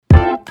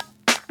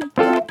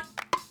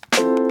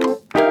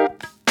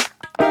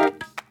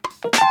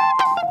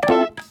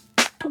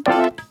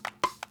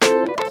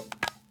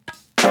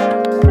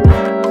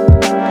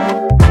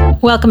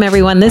Welcome,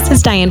 everyone. This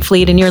is Diane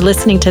Fleet, and you're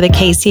listening to the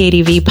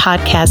KCADV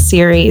podcast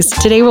series.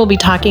 Today, we'll be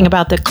talking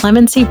about the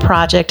Clemency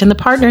Project and the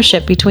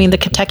partnership between the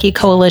Kentucky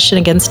Coalition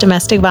Against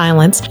Domestic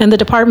Violence and the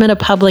Department of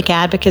Public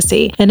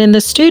Advocacy. And in the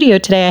studio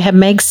today, I have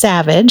Meg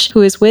Savage,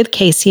 who is with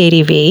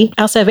KCADV.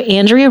 I also have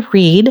Andrea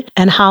Reed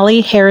and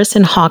Holly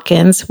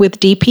Harrison-Hawkins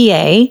with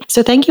DPA.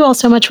 So thank you all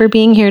so much for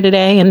being here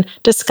today and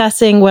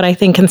discussing what I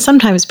think can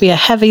sometimes be a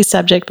heavy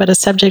subject, but a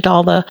subject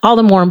all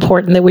the more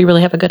important that we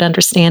really have a good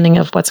understanding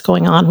of what's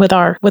going on with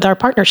our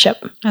partnership.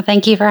 Well,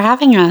 thank you for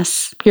having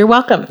us. You're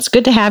welcome. It's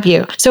good to have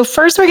you. So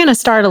first, we're going to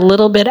start a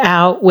little bit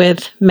out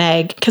with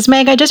Meg, because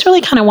Meg, I just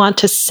really kind of want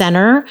to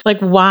center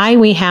why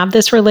we have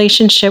this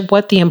relationship,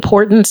 what the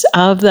importance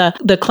of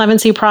the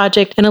Clemency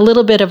Project, and a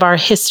little bit of our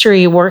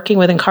history working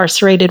with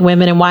incarcerated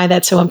women and why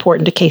that's so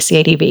important to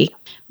KCADV.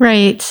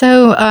 Right.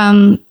 So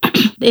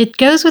it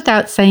goes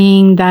without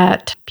saying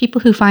that people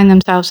who find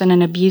themselves in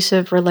an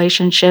abusive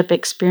relationship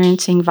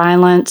experiencing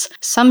violence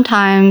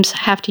sometimes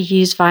have to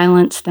use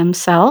violence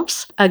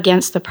themselves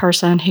against the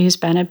person who's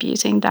been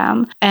abusing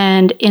them.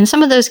 And in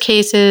some of those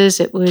cases,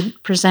 it would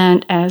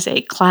present as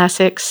a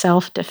classic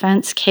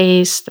self-defense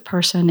case. The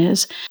person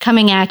is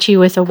coming at you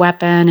with a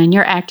weapon and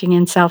you're acting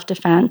in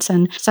self-defense.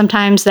 And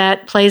sometimes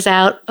that plays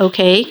out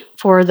okay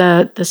for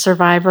the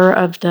survivor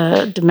of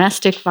the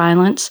domestic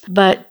violence.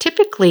 But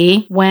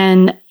typically,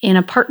 when in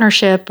a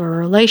partnership or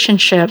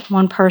relationship,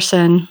 one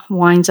person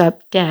winds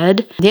up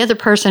dead, the other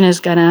person is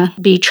going to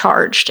be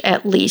charged,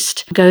 at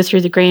least, go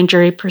through the grand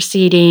jury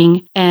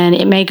proceeding, and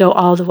it may go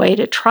all the way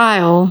to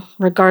trial,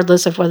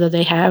 regardless of whether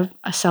they have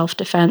a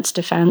self-defense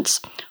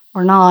defense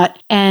or not.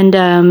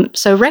 And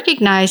so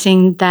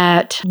recognizing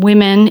that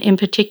women in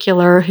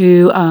particular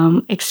who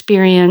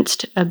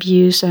experienced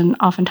abuse and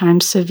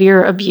oftentimes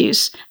severe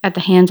abuse at the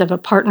hands of a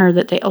partner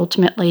that they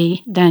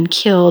ultimately then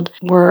killed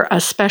were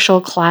a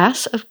special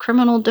class of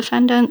criminal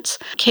defendants,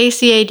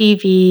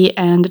 KCADV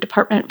and the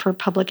Department for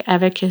Public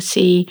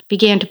Advocacy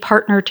began to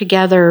partner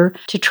together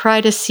to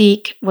try to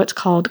seek what's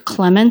called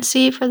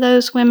clemency for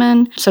those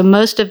women. So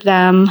most of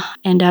them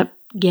end up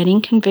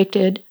getting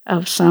convicted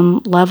of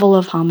some level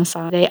of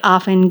homicide. They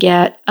often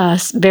get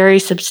a very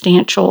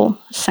substantial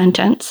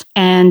sentence.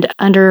 And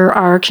under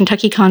our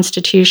Kentucky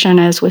Constitution,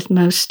 as with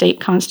most state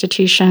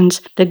constitutions,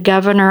 the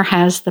governor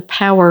has the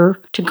power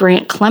to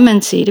grant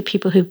clemency to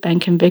people who've been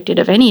convicted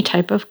of any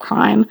type of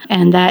crime.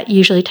 And that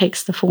usually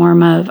takes the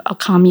form of a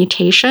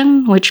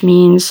commutation, which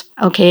means,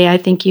 okay, I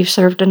think you've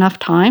served enough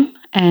time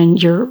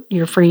and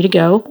you're free to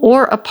go,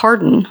 or a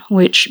pardon,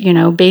 which,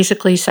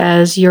 basically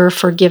says you're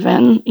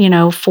forgiven,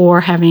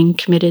 for having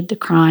committed the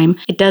crime.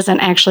 It doesn't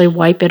actually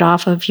wipe it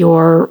off of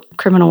your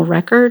criminal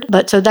record.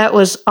 But so that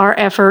was our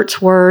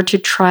efforts were to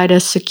try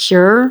to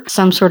secure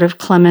some sort of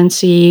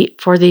clemency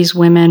for these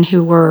women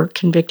who were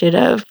convicted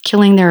of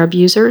killing their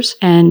abusers,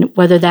 and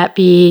whether that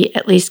be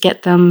at least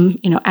get them,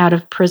 out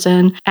of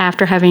prison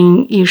after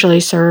having usually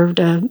served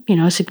a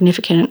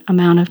significant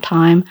amount of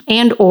time,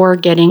 and or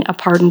getting a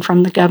pardon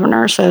from the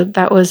governor. So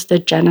that was the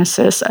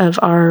genesis of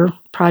our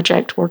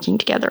project working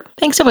together.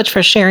 Thanks so much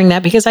for sharing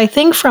that, because I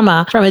think from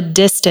a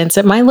distance,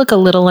 it might look a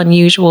little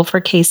unusual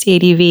for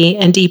KCADV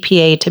and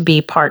DPA to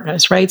be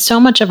partners, right? So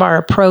much of our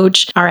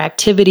approach, our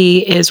activity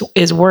is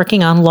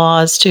working on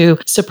laws to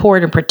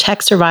support and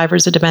protect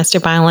survivors of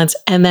domestic violence,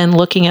 and then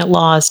looking at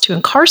laws to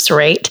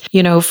incarcerate,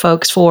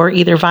 folks for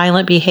either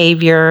violent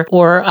behavior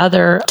or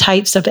other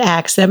types of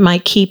acts that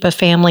might keep a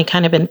family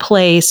kind of in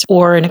place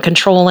or in a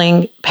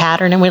controlling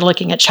pattern. And we're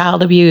looking at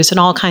child abuse and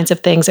all kinds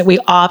of things that we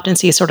often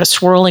see sort of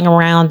swirling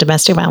around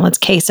domestic violence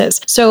cases.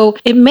 So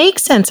it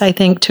makes sense, I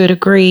think, to a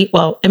degree.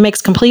 Well, it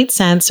makes complete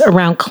sense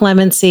around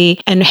clemency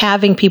and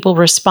having people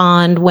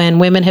respond when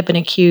women have been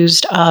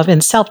accused of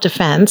in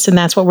self-defense. And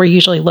that's what we're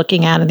usually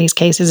looking at in these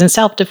cases, in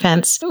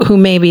self-defense, who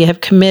maybe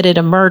have committed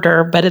a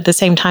murder, but at the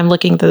same time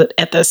looking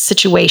at the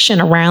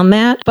situation around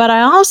that. But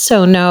I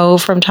also know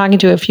from talking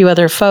to a few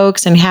other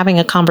folks and having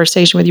a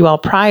conversation with you all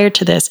prior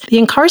to this, the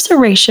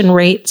incarceration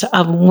rates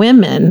of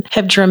women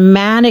have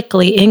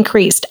dramatically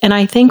increased. And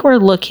I think we're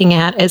looking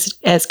at, as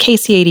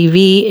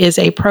KCADV is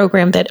a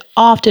program that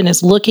often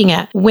is looking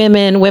at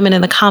women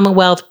in the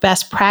Commonwealth,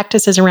 best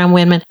practices around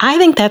women. I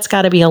think that's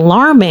got to be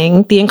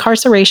alarming, the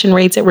incarceration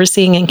rates that we're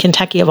seeing in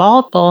Kentucky of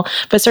all people,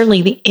 but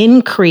certainly the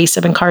increase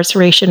of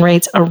incarceration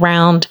rates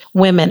around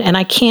women. And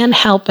I can't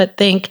help but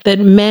think that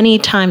many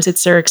times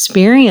it's their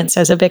experience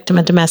as a victim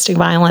of domestic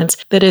violence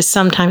that is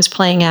sometimes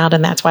playing out,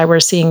 and that's why we're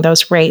seeing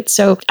those rates.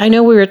 So I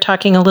know we were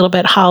talking a little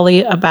bit,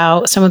 Holly,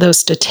 about some of those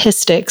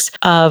statistics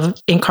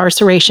of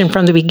incarceration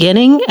from the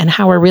beginning and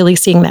how we're really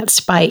seeing that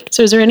spike.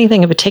 So is there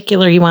anything in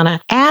particular you want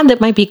to add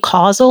that might be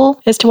causal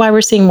as to why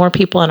we're seeing more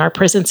people in our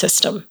prison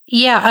system?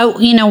 Yeah.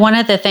 One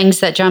of the things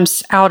that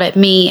jumps out at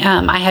me,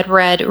 I had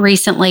read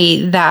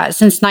recently that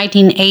since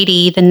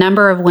 1980, the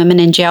number of women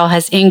in jail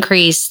has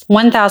increased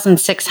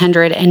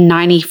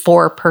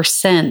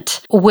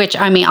 1,694%, which,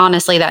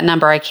 honestly, that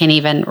number I can't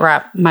even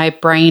wrap my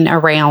brain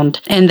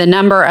around. And the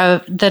number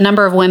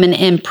of women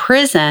in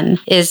prison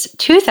is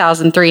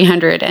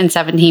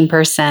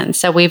 2,317%.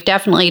 So we've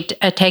definitely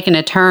taken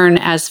a turn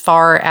as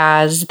far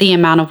as the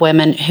amount of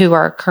women who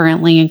are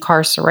currently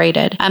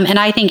incarcerated. And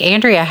I think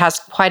Andrea has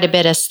quite a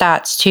bit of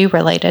stats too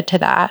related to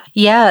that.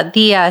 Yeah,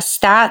 the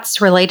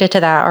stats related to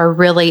that are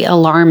really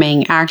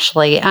alarming,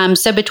 actually.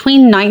 So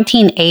between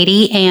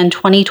 1980 and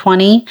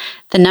 2020,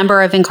 the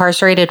number of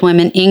incarcerated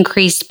women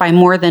increased by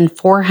more than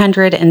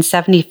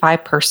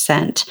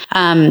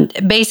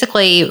 475%,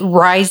 basically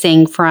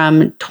rising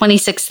from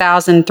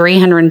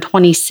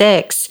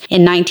 26,326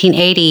 in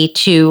 1980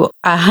 to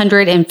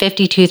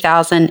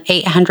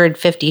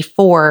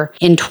 152,854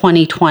 in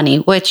 2020,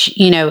 which,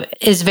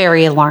 is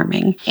very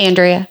alarming.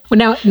 Andrea?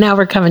 Well, now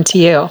we're coming to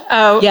you.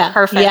 Oh, yeah,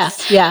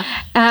 perfect. Yeah.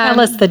 Tell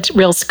us the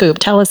real scoop.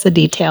 Tell us the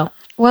detail.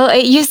 Well,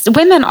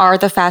 women are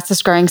the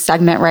fastest growing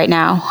segment right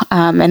now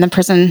in the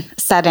prison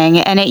setting.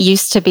 And it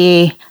used to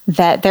be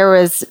that there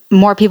was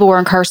more people were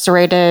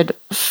incarcerated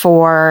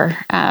for,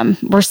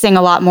 we're seeing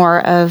a lot more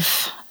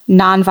of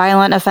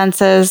nonviolent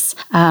offenses.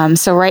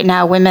 So right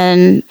now,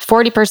 women,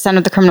 40%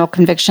 of the criminal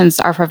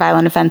convictions are for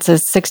violent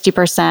offenses,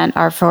 60%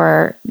 are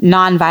for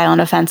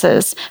nonviolent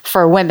offenses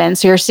for women.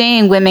 So you're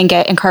seeing women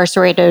get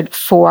incarcerated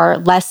for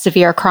less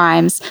severe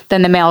crimes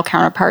than the male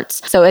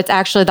counterparts. So it's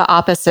actually the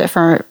opposite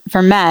for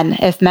men.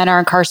 If men are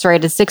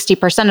incarcerated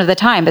 60% of the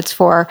time, it's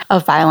for a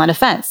violent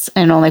offense,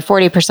 and only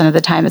 40% of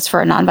the time it's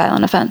for a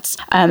nonviolent offense.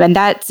 And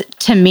that,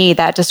 to me,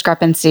 that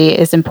discrepancy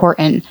is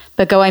important.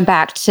 But going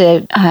back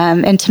to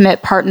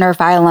intimate partner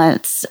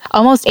violence,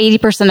 almost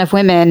 80% of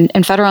women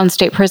in federal and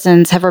state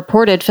prisons have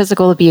reported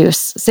physical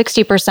abuse.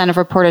 60% have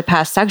reported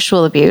past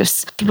sexual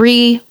abuse.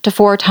 3 to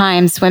 4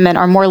 times women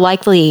are more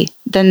likely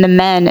than the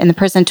men in the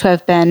prison to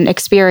have been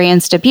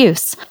experienced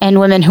abuse. And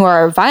women who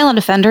are violent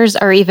offenders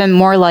are even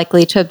more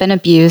likely to have been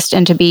abused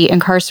and to be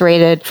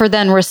incarcerated for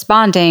then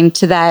responding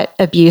to that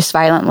abuse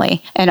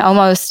violently. And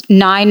almost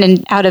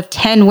 9 out of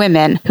 10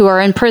 women who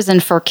are in prison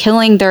for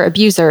killing their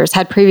abusers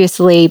had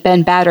previously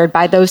been battered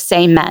by those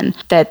same men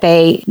that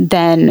they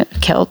then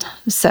killed.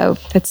 So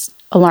it's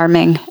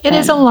alarming. It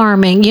is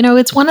alarming.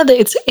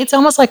 It's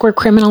almost like we're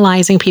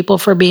criminalizing people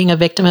for being a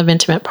victim of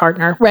intimate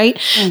partner, right?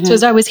 Mm-hmm. So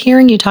as I was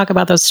hearing you talk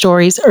about those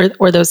stories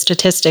or those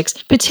statistics,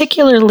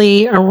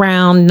 particularly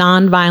around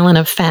nonviolent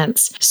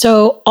offense.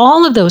 So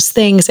all of those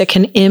things that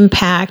can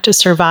impact a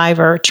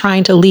survivor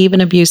trying to leave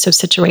an abusive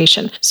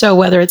situation. So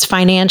whether it's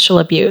financial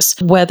abuse,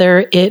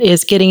 whether it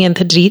is getting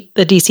into the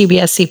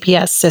DCBS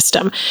CPS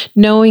system,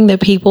 knowing that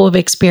people who've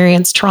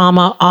experienced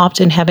trauma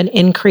often have an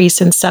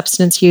increase in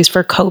substance use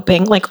for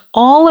coping, like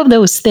all of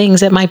those things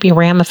that might be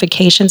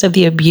ramifications of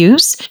the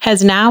abuse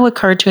has now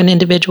occurred to an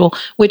individual,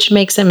 which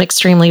makes them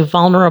extremely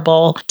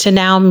vulnerable to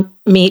now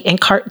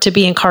to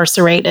be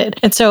incarcerated.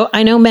 And so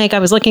I know, Meg, I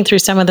was looking through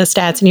some of the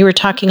stats and you were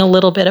talking a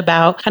little bit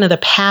about kind of the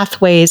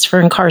pathways for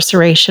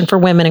incarceration for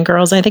women and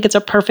girls. And I think it's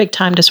a perfect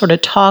time to sort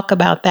of talk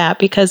about that,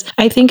 because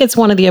I think it's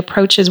one of the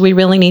approaches we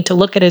really need to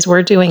look at as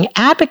we're doing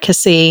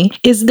advocacy.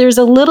 Is there's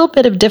a little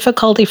bit of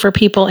difficulty for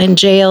people in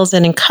jails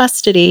and in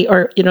custody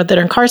or, that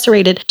are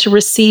incarcerated to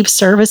receive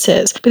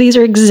services. But these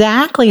are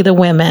exactly the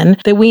women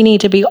that we need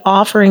to be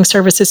offering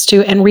services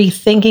to and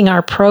rethinking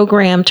our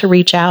program to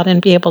reach out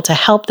and be able to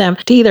help them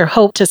to either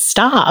hope to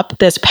stop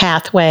this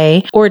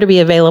pathway or to be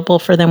available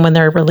for them when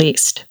they're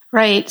released.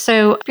 Right.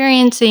 So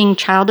experiencing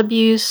child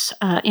abuse,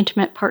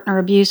 intimate partner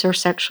abuse, or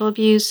sexual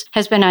abuse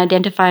has been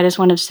identified as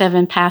one of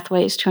 7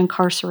 pathways to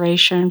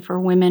incarceration for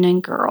women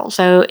and girls.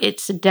 So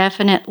it's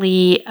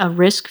definitely a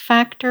risk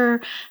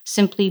factor.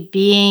 Simply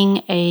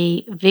being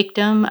a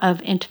victim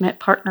of intimate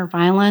partner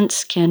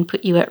violence can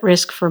put you at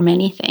risk for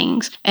many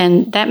things.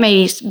 And that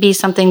may be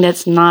something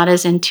that's not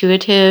as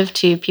intuitive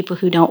to people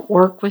who don't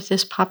work with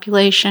this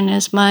population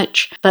as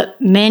much. But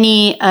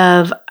many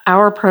of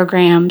our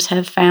programs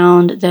have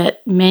found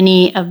that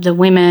many of the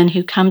women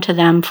who come to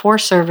them for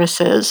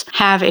services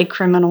have a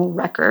criminal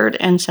record.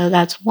 And so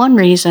that's one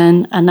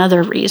reason.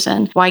 Another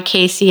reason why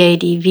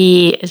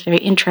KCADV is very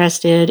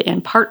interested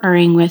in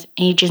partnering with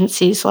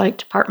agencies like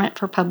Department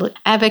for Public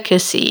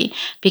Advocacy,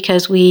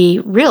 because we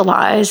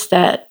realize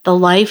that the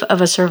life of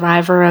a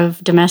survivor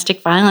of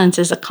domestic violence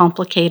is a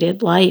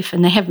complicated life,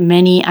 and they have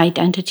many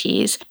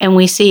identities. And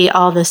we see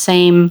all the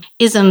same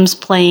isms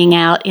playing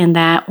out in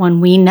that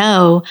when we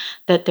know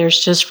that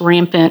there's just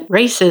rampant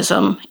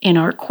racism in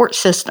our court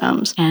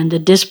systems and the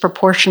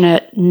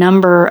disproportionate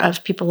number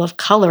of people of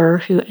color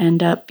who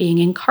end up being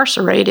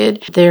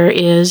incarcerated. There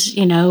is,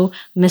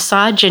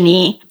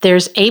 misogyny.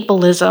 There's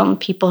ableism,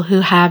 people who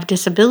have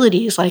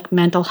disabilities like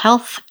mental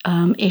health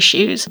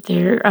issues.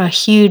 They're a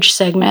huge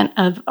segment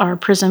of our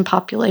prison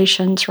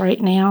populations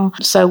right now.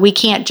 So we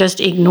can't just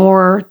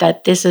ignore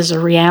that this is a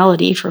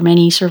reality for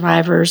many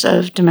survivors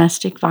of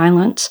domestic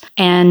violence.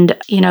 And,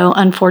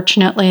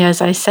 unfortunately,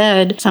 as I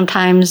said,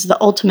 sometimes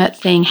the ultimate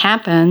thing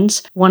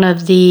happens. One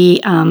of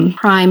the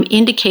prime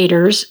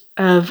indicators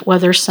of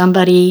whether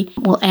somebody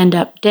will end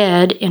up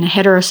dead in a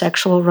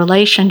heterosexual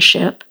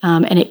relationship,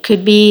 and it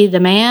could be the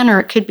man or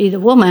it could be the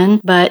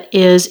woman, but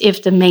is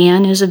if the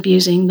man is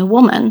abusing the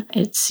woman.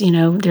 It's,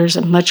 there's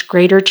a much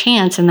greater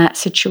chance in that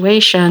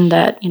situation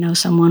that,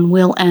 someone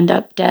will end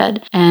up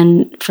dead.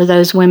 And for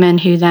those women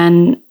who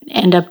then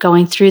end up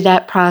going through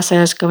that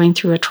process, going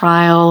through a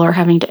trial, or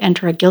having to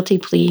enter a guilty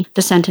plea,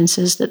 the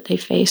sentences that they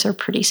face are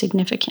pretty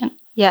significant.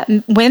 Yeah,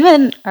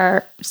 women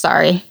are,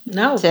 sorry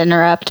to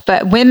interrupt,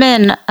 but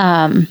women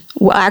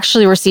will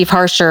actually receive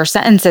harsher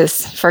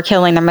sentences for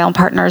killing their male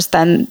partners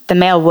than the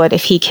male would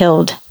if he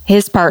killed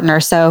his partner.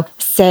 So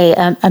say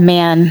a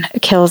man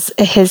kills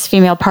his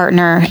female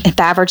partner,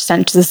 the average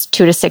sentence is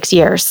 2 to 6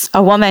 years.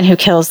 A woman who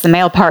kills the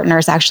male partner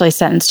is actually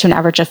sentenced to an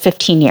average of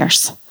 15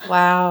 years.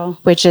 Wow.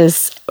 Which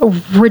is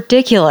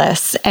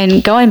ridiculous.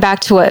 And going back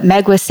to what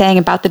Meg was saying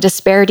about the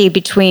disparity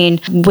between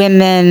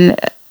women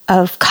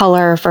of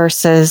color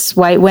versus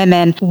white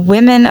women,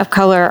 women of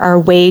color are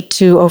way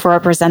too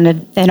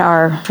overrepresented in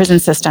our prison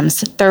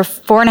systems. They're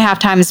 4.5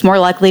 times more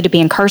likely to be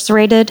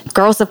incarcerated.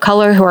 Girls of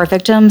color who are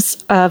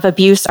victims of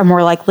abuse are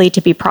more likely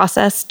to be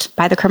processed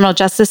by the criminal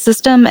justice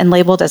system and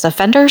labeled as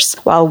offenders,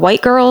 while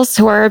white girls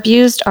who are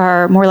abused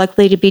are more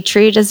likely to be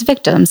treated as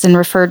victims and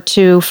referred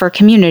to for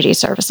community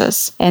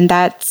services. And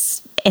that's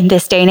in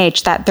this day and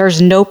age, that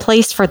there's no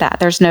place for that.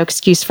 There's no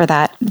excuse for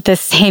that. The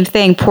same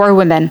thing, poor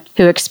women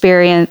who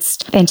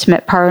experienced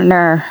intimate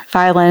partner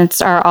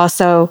violence are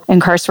also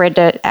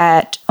incarcerated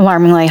at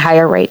alarmingly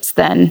higher rates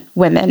than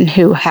women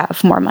who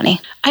have more money.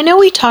 I know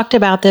we talked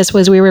about this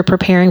as we were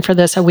preparing for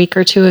this a week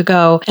or two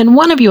ago, and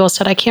one of you all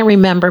said, I can't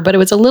remember, but it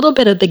was a little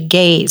bit of the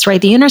gaze,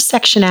 right? The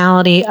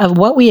intersectionality of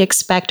what we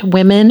expect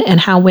women and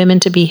how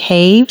women to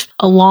behave,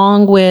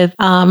 along with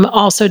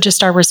also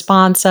just our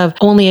response of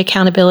only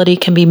accountability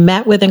can be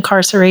met with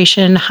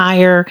incarceration,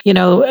 higher,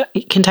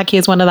 Kentucky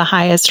is one of the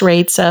highest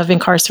rates of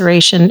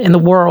incarceration in the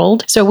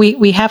world. So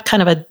we have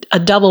kind of a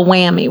double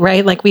whammy,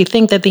 right? Like we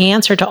think that the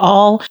answer to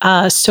all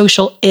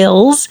social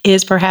ills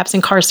is perhaps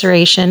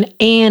incarceration,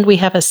 and we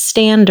have a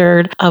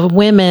standard of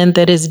women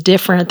that is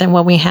different than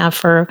what we have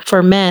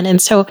for men.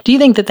 And so do you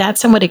think that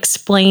somewhat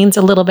explains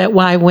a little bit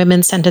why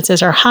women's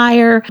sentences are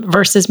higher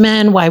versus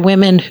men, why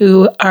women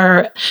who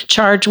are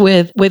charged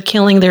with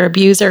killing their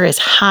abuser is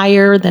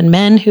higher than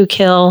men who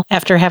kill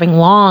after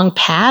having long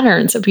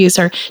patterns of abuse?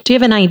 Or do you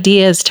have an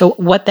idea as to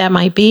what that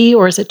might be?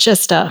 Or is it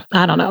just a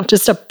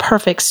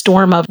perfect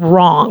storm of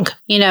wrong?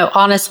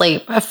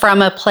 Honestly,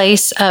 from a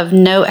place of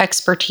no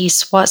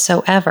expertise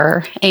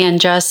whatsoever,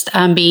 and just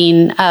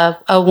being a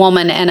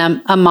woman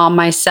and a mom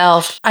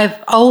myself,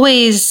 I've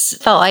always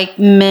felt like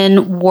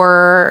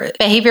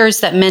behaviors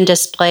that men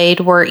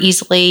displayed were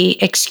easily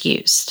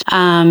excused.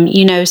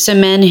 So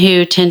men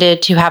who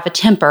tended to have a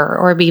temper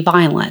or be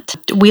violent.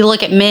 We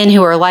look at men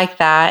who are like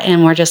that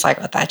and we're just like,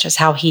 well, that's just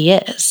how he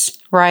is.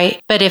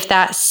 Right? But if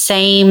that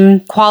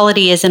same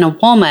quality is in a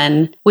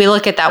woman, we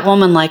look at that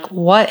woman like,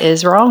 what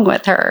is wrong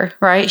with her?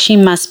 Right? She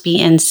must be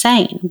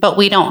insane. But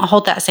we don't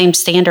hold that same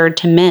standard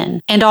to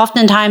men. And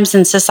oftentimes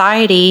in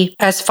society,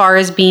 as far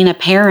as being a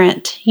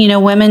parent,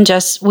 women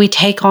we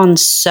take on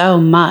so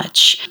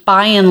much.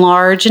 By and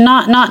large,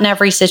 not in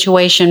every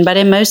situation, but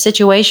in most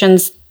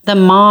situations, the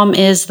mom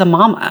is the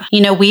mama.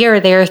 We are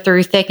there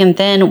through thick and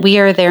thin. We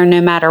are there no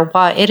matter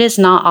what. It is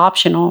not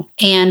optional.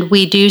 And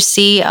we do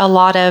see a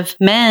lot of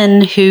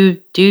men who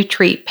do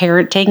treat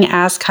parenting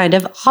as kind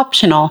of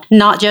optional,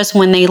 not just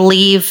when they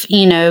leave,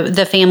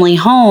 the family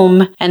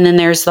home. And then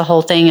there's the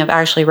whole thing of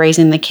actually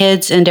raising the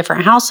kids in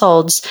different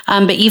households.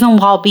 But even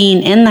while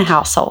being in the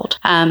household,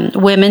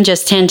 women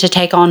just tend to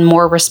take on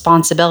more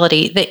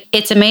responsibility.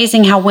 It's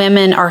amazing how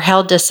women are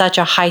held to such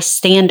a high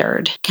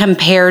standard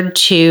compared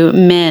to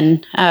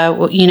men.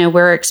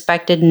 We're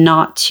expected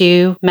not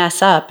to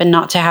mess up and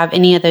not to have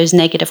any of those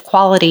negative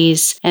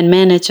qualities. And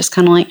men, it's just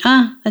kind of like,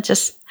 that's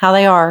just how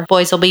they are.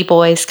 Boys will be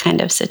boys kind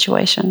of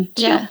situation.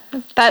 Yeah.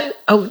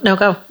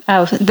 Go.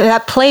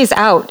 That plays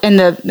out in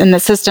the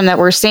system that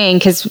we're seeing,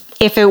 because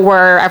if it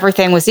were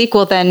everything was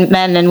equal, then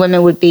men and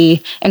women would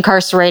be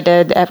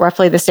incarcerated at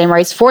roughly the same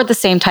rates for the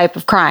same type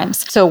of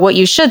crimes. So what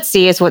you should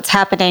see is what's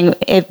happening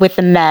with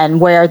the men,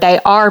 where they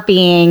are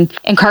being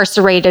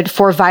incarcerated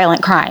for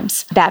violent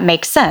crimes. That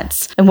makes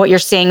sense. And what you're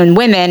seeing in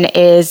women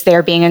is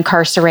they're being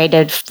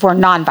incarcerated for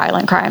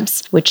nonviolent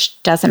crimes,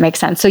 which doesn't make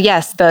sense. So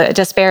yes, the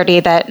disparity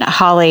that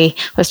Holly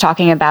was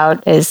talking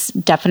about is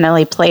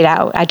definitely played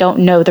out. I don't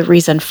know the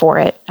reason for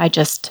it.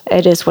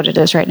 It is what it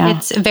is right now.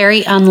 It's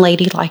very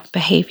unladylike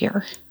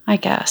behavior, I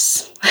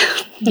guess.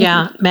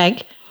 Yeah,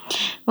 Meg?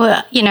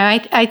 Well,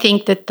 I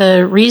think that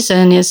the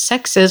reason is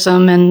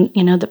sexism and,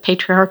 the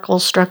patriarchal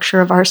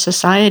structure of our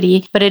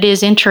society. But it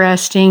is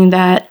interesting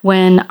that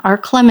when our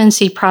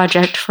Clemency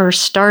project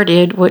first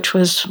started, which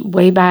was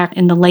way back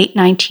in the late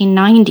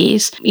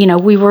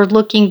 1990s, we were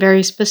looking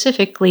very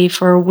specifically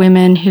for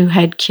women who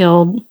had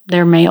killed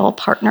their male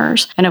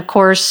partners. And of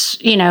course,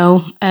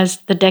 as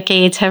the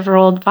decades have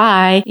rolled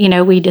by,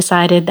 we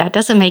decided that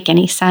doesn't make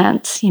any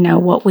sense.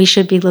 What we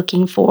should be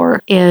looking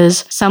for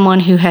is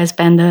someone who has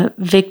been the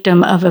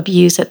victim of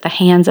abuse at the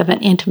hands of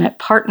an intimate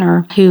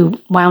partner who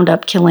wound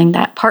up killing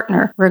that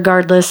partner,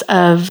 regardless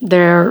of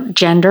their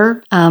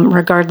gender,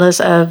 regardless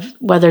of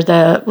whether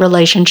the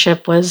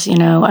relationship was, a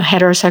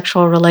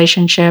heterosexual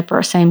relationship or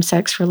a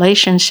same-sex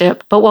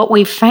relationship. But what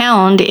we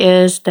found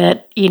is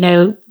that,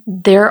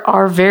 there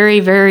are very,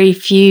 very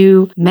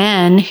few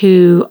men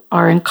who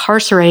are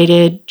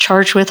incarcerated,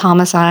 charged with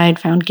homicide,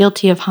 found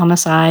guilty of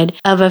homicide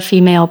of a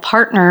female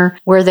partner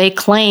where they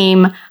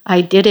claim,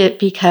 I did it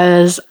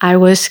because I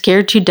was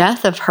scared to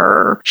death of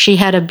her. She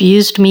had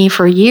abused me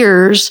for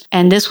years,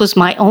 and this was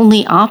my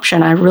only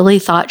option. I really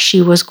thought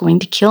she was going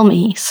to kill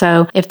me.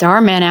 So if there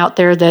are men out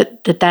there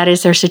that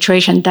is their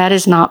situation, that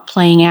is not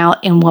playing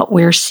out in what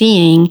we're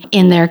seeing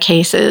in their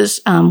cases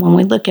when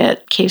we look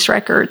at case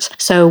records.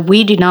 So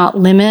we do not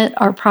limit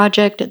our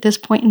project at this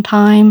point in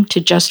time to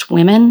just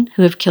women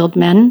who have killed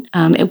men.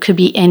 It could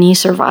be any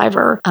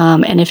survivor.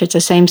 And if it's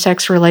a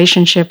same-sex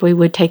relationship, we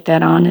would take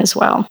that on as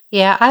well.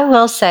 Yeah, I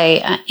will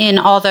say in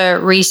all the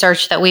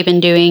research that we've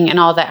been doing and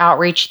all the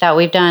outreach that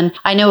we've done,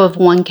 I know of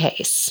one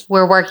case.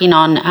 We're working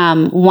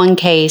on one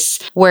case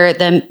where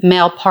the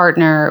male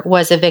partner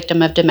was a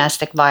victim of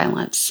domestic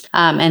violence.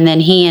 And then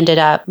he ended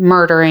up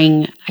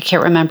murdering, I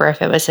can't remember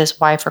if it was his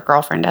wife or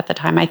girlfriend at the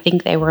time. I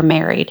think they were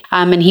married.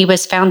 And he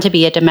was found to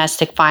be a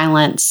domestic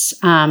violence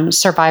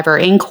survivor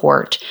in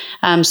court.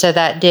 So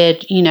that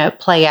did,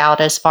 play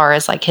out as far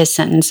as like his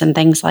sentence and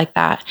things like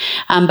that.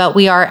 But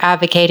we are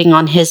advocating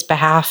on his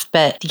behalf.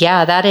 But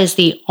yeah, that is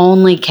the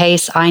only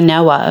case I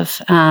know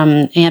of.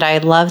 And I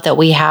love that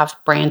we have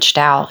branched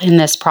out in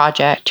this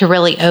project to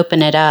really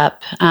open it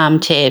up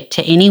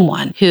to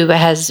anyone who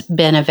has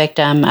been a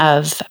victim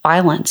of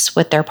violence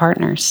with their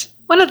partners.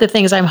 One of the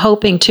things I'm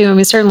hoping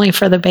too, certainly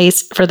for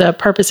the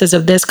purposes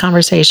of this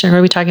conversation,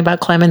 we're talking about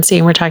clemency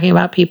and we're talking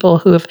about people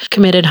who have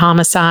committed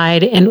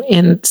homicide in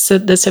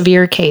the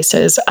severe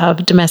cases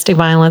of domestic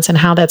violence and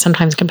how that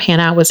sometimes can pan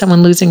out with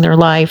someone losing their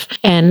life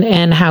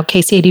and how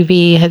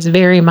KCADV has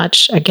very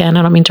much, again,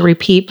 I don't mean to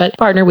repeat, but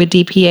partnered with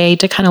DPA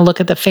to kind of look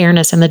at the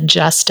fairness and the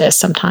justice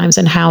sometimes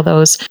and how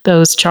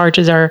those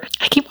charges are,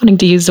 I keep wanting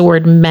to use the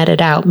word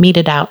meted out.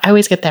 I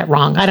always get that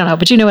wrong. I don't know,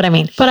 but you know what I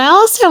mean. But I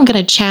also am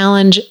going to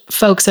challenge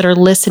folks that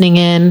are listening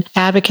in,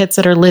 advocates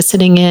that are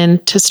listening in,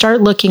 to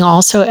start looking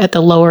also at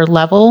the lower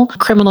level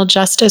criminal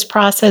justice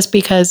process,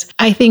 because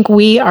I think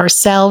we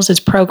ourselves as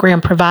program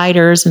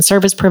providers and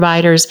service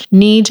providers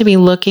need to be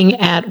looking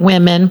at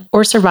women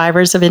or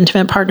survivors of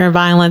intimate partner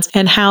violence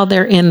and how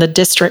they're in the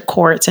district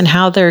courts and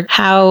how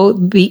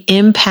the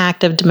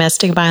impact of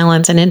domestic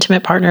violence and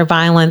intimate partner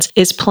violence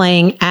is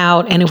playing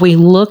out. And if we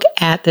look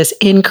at this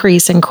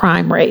increase in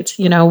crime rates,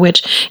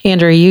 which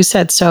Andrea, you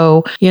said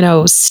so,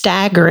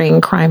 staggering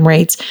crime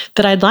rates,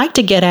 that I'd like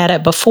to get at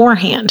it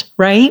beforehand,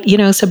 right?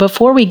 So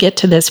before we get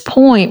to this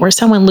point where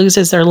someone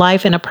loses their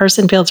life and a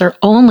person feels their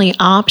only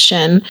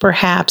option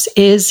perhaps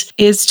is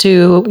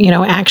to,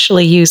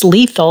 actually use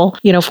lethal,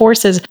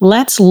 forces,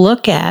 let's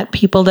look at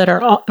people that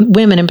are,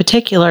 women in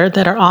particular,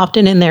 that are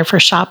often in there for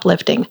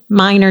shoplifting,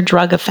 minor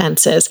drug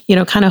offenses,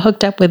 kind of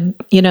hooked up with,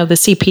 the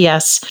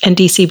CPS and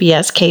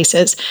DCBS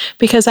cases,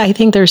 because I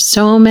think there's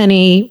so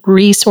many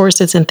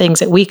resources and things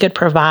that we could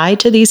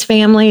provide to these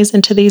families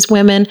and to these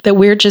women that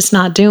we're just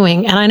not doing.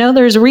 And I know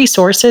there's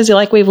resources,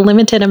 like we have a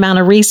limited amount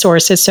of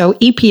resources. So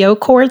EPO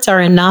courts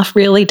are enough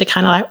really to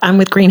kind of, I'm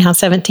with Greenhouse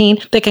 17,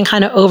 that can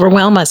kind of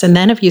overwhelm us. And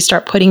then if you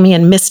start putting me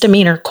in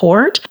misdemeanor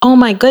court, oh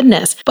my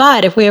goodness.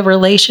 But if we have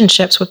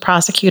relationships with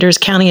prosecutors,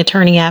 county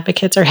attorney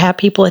advocates, or have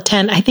people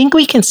attend, I think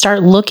we can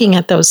start looking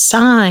at those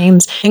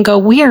signs and go,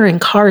 we are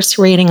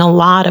incarcerating a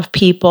lot of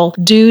people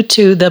due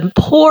to the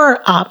poor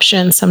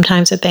options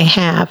sometimes that they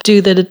have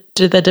due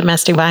to the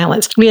domestic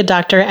violence. We had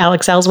Dr.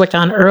 Alex Ellswick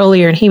on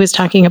earlier, and he was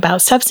talking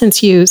about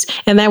substance use.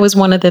 And that was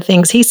one of the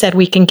things he said,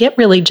 we can get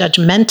really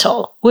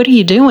judgmental. What are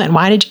you doing?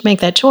 Why did you make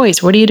that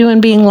choice? What are you doing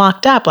being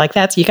locked up? Like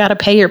you got to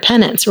pay your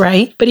penance,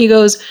 right? But he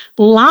goes,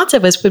 lots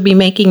of us would be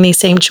making these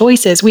same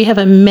choices. We have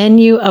a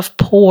menu of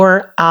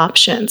poor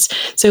options.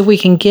 So if we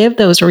can give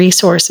those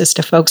resources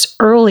to folks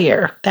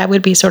earlier, that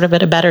would be sort of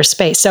at a better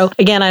space. So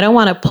again, I don't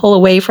want to pull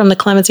away from the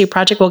Clemency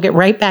Project. We'll get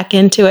right back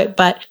into it,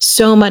 but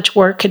so much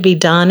work could be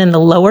done in the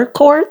lower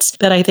courts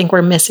that I think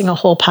we're missing a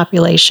whole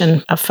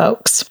population of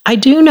folks. I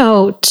do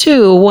know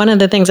too, one of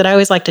the things that I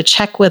always like to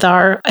check with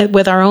our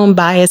own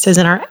biases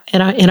in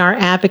our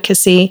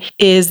advocacy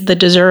is the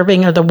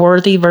deserving or the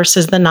worthy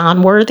versus the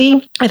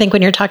non-worthy. I think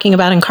when you're talking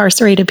about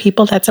incarcerated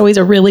people, that's always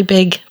a really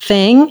big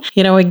thing.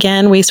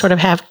 Again, we sort of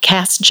have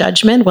cast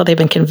judgment. Well, they've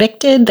been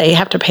convicted. They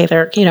have to pay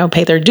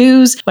their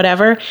dues,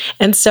 whatever.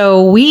 And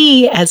so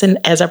we as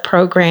a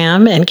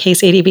program and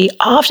KCADV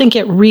often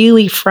get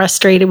really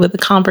frustrated with the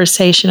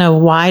conversation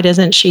of why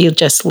doesn't she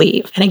just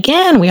leave? And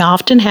again, we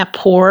often have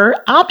poor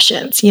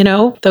options.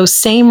 Those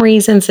same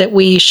reasons that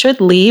we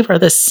should leave are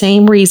the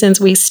same reasons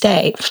we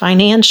stay.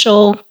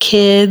 Financial,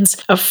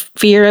 kids, a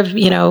fear of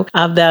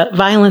the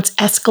violence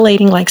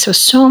escalating.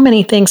 So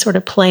many things sort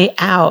of play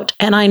out.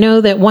 And I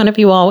know that one of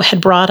you all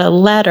had brought a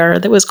letter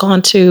that was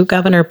gone to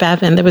Governor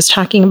Bevin that was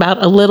talking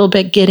about a little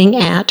bit getting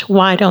at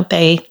why don't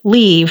they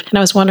leave? And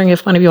I was wondering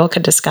if one of you all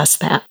could discuss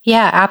that.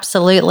 Yeah,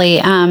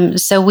 absolutely.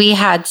 So we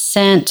had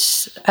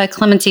sent a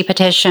clemency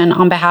petition petition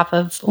on behalf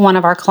of one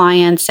of our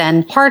clients.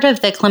 And part of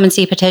the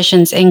clemency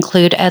petitions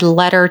include a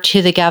letter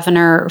to the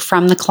governor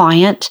from the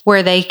client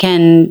where they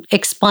can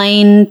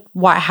explain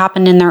what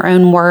happened in their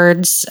own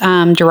words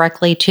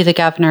directly to the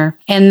governor.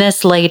 And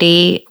this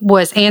lady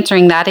was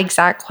answering that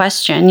exact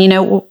question.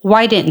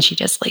 Why didn't she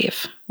just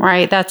leave?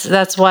 Right?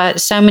 That's what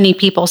so many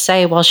people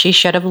say. Well, she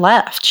should have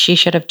left. She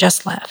should have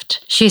just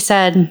left. She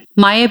said,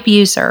 "My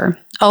abuser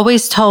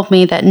always told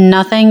me that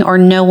nothing or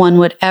no one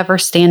would ever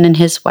stand in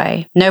his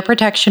way. No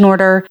protection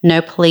order,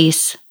 no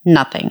police,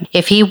 nothing.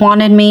 If he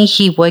wanted me,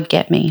 he would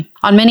get me.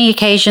 On many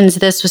occasions,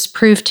 this was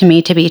proved to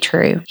me to be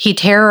true. He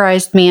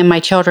terrorized me and my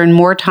children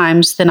more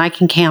times than I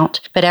can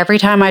count, but every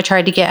time I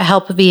tried to get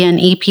help via an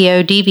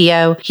EPO,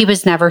 DVO, he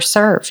was never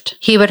served.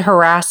 He would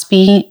harass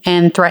me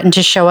and threaten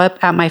to show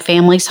up at my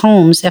family's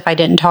homes if I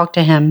didn't talk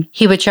to him.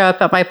 He would show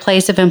up at my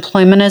place of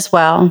employment as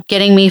well,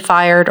 getting me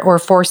fired or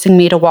forcing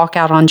me to walk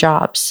out on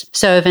jobs.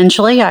 So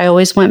eventually, I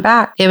always went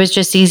back. It was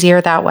just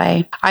easier that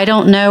way. I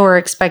don't know or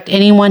expect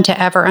anyone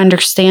to ever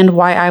understand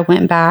why I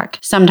went back.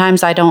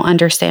 Sometimes I don't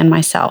understand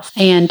myself."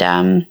 And,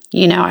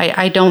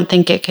 I don't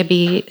think it could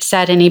be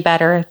said any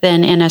better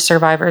than in a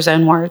survivor's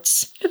own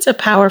words. It's a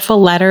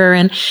powerful letter.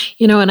 And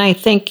I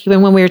think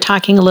even when we were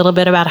talking a little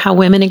bit about how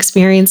women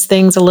experience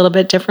things a little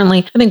bit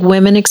differently, I think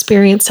women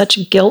experience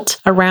such guilt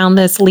around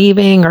this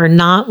leaving or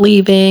not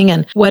leaving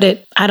and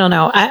I don't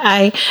know.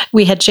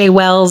 We had Jay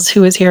Wells,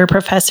 who was here, a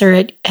professor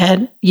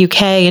at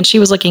UK, and she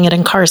was looking at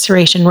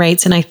incarceration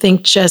rates. And I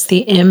think just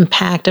the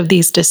impact of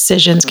these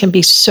decisions can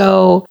be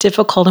so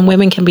difficult and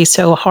women can be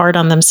so hard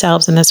on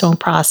themselves in this own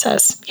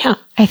process. Yeah.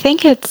 I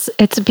think it's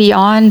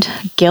beyond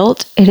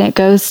guilt and it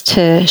goes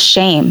to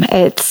shame.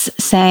 It's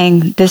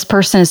saying this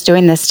person is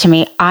doing this to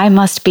me. I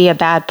must be a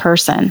bad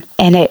person.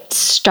 And it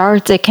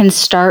can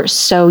start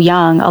so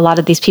young. A lot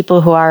of these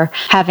people who are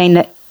having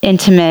the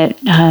intimate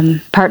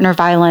partner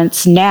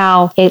violence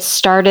now, it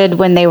started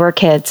when they were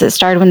kids. It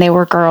started when they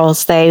were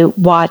girls. They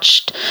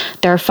watched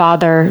their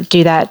father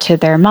do that to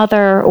their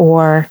mother,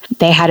 or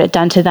they had it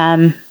done to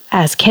them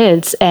as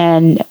kids.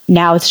 And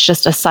now it's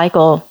just a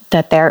cycle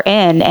that they're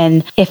in.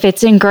 And if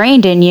it's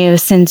ingrained in you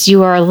since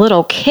you are a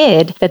little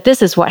kid that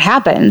this is what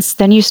happens,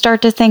 then you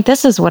start to think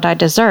this is what I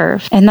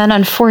deserve. And then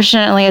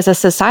unfortunately, as a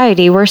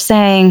society, we're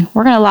saying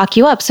we're going to lock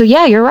you up. So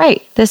yeah, you're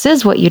right. This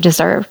is what you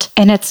deserved.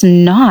 And it's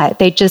not.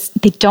 They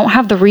don't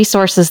have the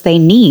resources they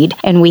need.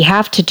 And we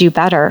have to do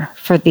better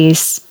for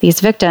these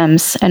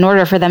victims. In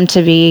order for them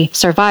to be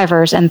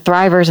survivors and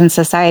thrivers in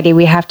society,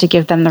 we have to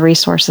give them the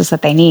resources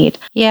that they need.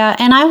 Yeah.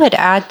 And I would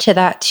add to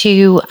that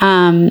too,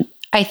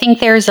 I think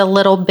there's a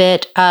little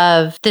bit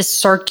of this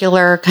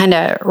circular kind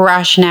of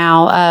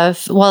rationale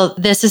of, well,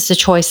 this is the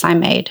choice I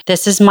made.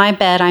 This is my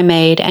bed I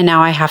made, and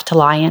now I have to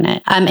lie in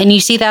it. And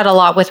you see that a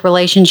lot with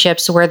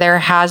relationships where there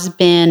has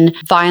been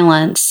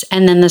violence,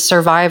 and then the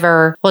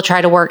survivor will try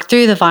to work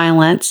through the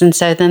violence. And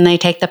so then they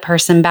take the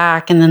person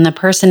back, and then the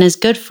person is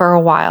good for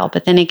a while,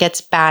 but then it gets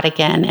bad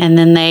again. And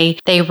then they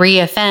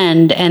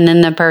reoffend, and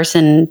then the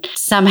person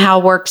somehow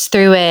works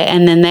through it,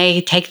 and then they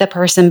take the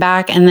person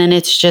back. And then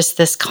it's just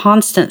this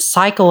constant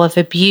cycle of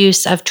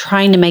abuse of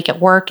trying to make it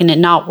work and it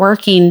not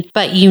working,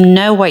 but you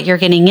know what you're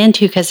getting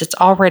into because it's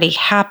already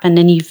happened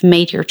and you've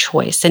made your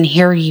choice and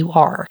here you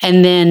are.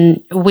 And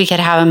then we could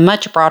have a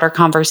much broader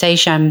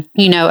conversation,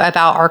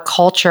 about our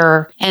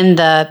culture and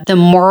the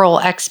moral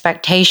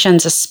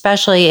expectations,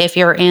 especially if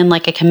you're in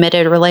like a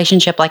committed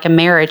relationship, like a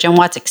marriage, and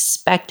what's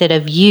expected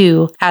of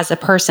you as a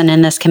person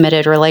in this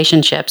committed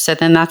relationship. So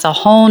then that's a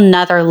whole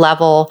nother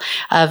level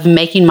of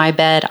making my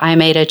bed. I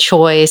made a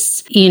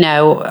choice,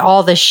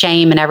 all the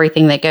shame and everything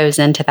that goes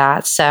into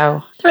that.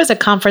 So there was a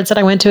conference that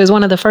I went to. It was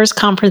one of the first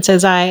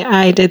conferences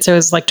I did. So it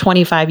was like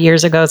 25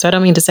 years ago. So I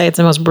don't mean to say it's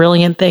the most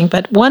brilliant thing,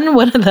 but one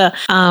of the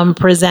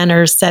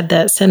presenters said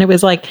this, and it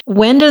was like,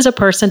 when does a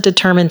person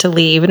determine to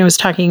leave? And it was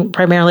talking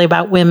primarily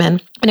about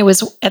women. And it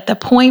was at the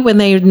point when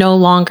they no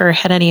longer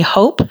had any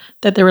hope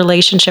that the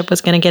relationship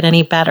was going to get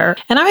any better.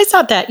 And I always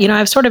thought that,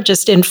 I've sort of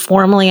just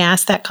informally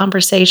asked that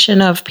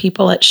conversation of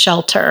people at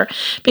shelter,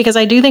 because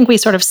I do think we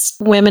sort of,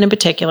 women in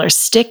particular,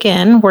 stick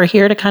in. We're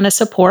here to kind of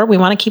support. We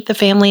want to keep the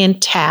family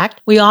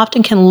intact. We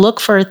often can look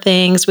for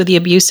things with the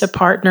abusive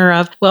partner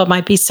of, well, it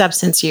might be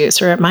substance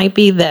use, or it might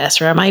be this,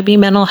 or it might be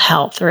mental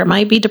health, or it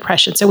might be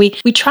depression. So we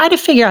try to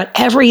figure out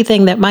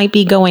everything that might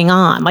be going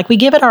on. Like we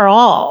give it our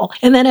all.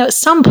 And then at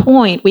some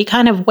point, we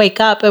kind of wake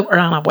up, or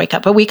not wake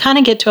up, but we kind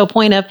of get to a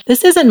point of,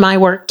 this isn't my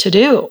work to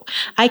do.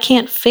 I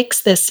can't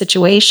fix this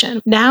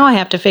situation. Now I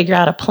have to figure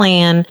out a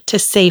plan to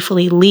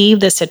safely leave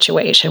the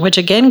situation, which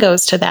again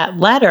goes to that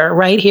letter,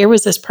 right? Here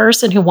was this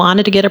person who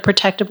wanted to get a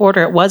protective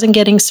order. It wasn't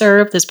getting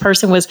served. This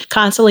person was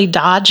constantly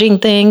dodging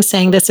things,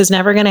 saying this is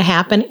never going to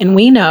happen. And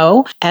we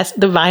know as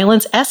the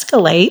violence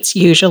escalates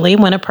usually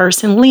when a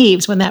person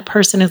leaves, when that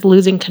person is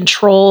losing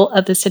control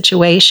of the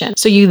situation.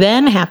 So you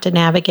then have to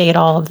navigate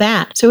all of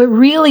that. So it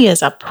really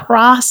is a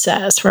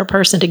process for a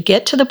person to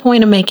get to the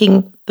point of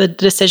making the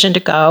decision to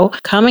go,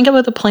 coming up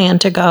with a plan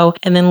to go,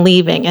 and then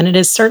leaving. And it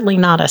is certainly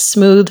not a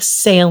smooth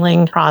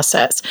sailing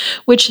process,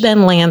 which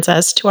then lands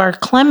us to our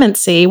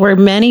clemency, where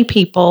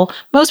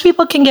most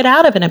people can get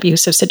out of an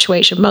abusive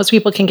situation. Most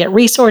people can get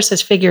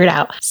resources figured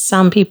out.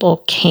 Some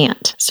people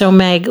can't. So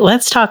Meg,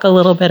 let's talk a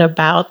little bit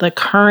about the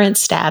current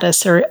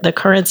status, or the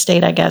current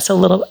state, I guess, a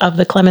little of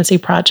the Clemency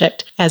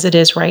Project as it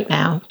is right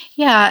now.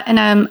 Yeah, and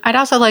I'd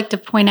also like to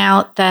point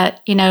out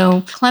that,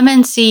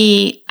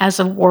 clemency as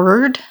a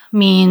word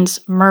means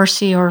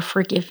mercy or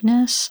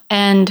forgiveness.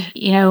 And,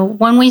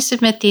 when we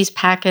submit these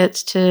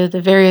packets to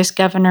the various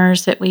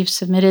governors that we've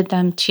submitted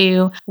them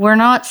to, we're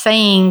not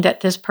saying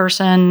that this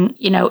person,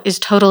 is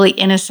totally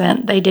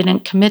innocent. They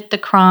didn't commit the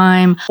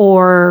crime,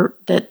 or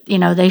that,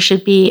 they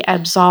should be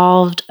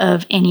absolved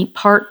of any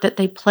part that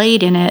they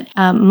played in it.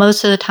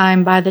 Most of the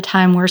time, by the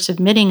time we're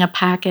submitting a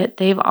packet,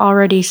 they've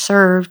already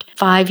served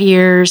 5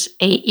 years,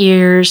 8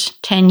 years,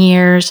 10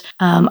 years.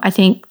 I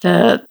think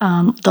the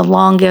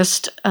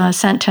longest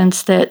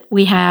sentence that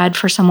we had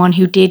for someone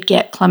who did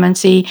get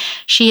clemency,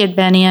 she had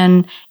been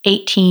in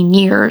 18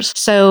 years.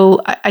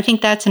 So I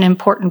think that's an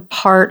important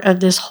part of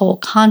this whole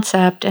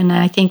concept. And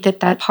I think that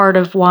that's part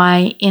of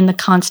why in the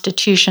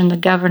Constitution, the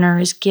governor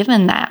is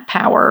given that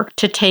power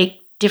to take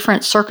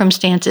different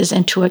circumstances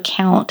into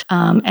account.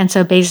 And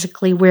so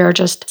basically we're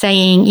just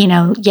saying,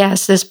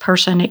 yes, this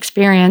person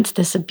experienced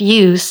this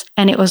abuse,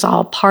 and it was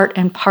all part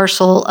and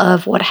parcel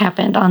of what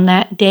happened on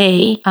that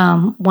day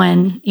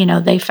when,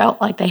 they felt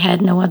like they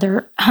had no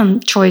other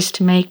choice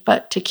to make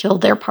but to kill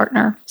their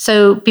partner.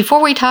 So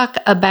before we talk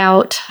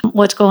about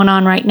what's going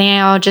on right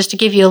now, just to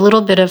give you a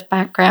little bit of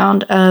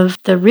background of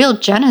the real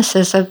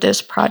genesis of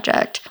this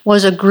project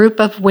was a group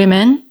of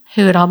women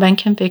who had all been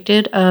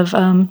convicted of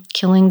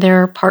killing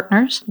their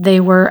partners. They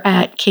were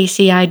at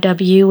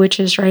KCADV, which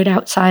is right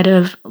outside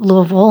of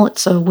Louisville.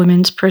 It's a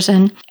women's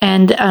prison.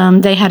 And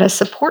they had a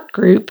support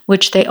group,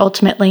 which they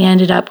ultimately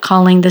ended up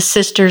calling the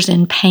Sisters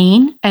in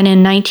Pain. And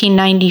in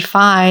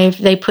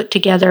 1995, they put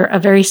together a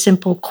very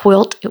simple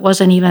quilt. It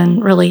wasn't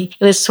even really,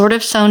 it was sort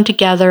of sewn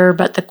together,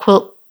 but the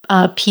quilt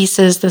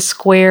pieces, the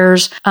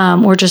squares,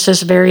 were just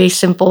this very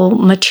simple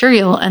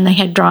material, and they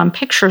had drawn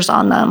pictures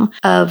on them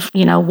of,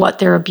 what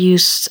their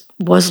abuse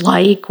was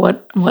like,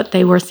 what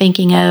they were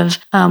thinking of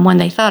when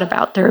they thought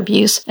about their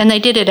abuse. And they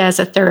did it as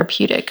a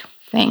therapeutic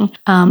thing.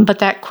 But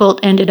that quilt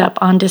ended up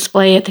on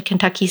display at the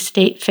Kentucky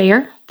State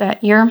Fair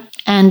that year.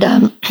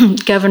 And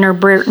Governor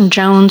Brereton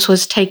Jones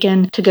was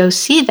taken to go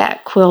see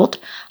that quilt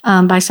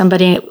by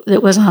somebody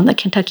that was on the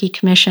Kentucky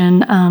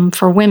Commission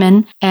for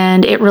Women,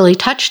 and it really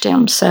touched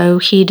him. So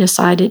he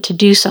decided to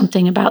do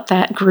something about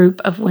that group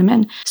of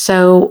women.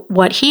 So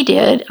what he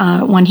did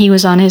when he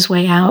was on his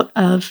way out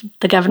of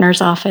the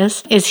governor's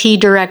office is he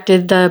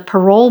directed the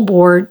parole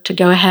board to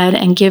go ahead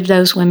and give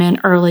those women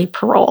early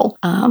parole.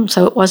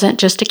 So it wasn't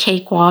just a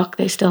cakewalk.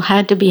 They still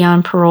had to be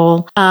on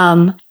parole.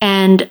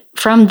 And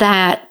from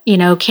that,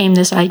 came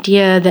this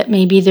idea that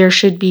maybe there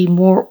should be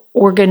more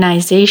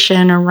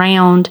organization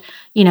around,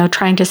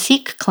 trying to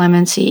seek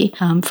clemency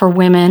for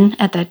women.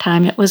 At that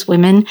time, it was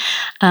women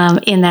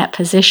in that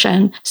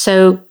position.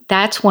 So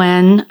that's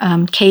when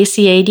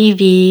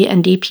KCADV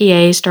and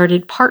DPA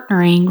started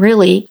partnering,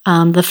 really.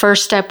 The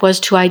first step was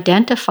to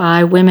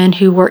identify women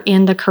who were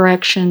in the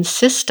corrections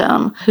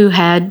system who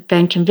had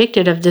been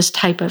convicted of this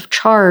type of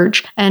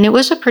charge. And it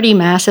was a pretty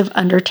massive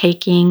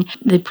undertaking.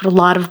 They put a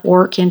lot of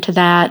work into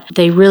that.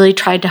 They really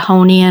tried to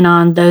hone in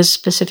on those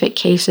specific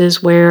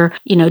cases where,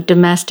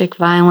 domestic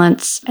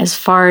violence, as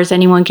far as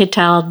anyone could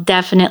tell,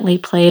 definitely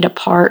played a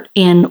part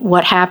in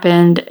what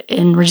happened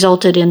and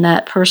resulted in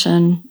that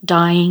person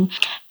dying.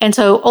 And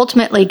so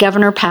ultimately,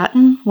 Governor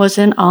Patton was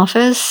in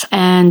office,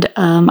 and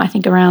I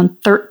think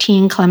around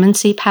 13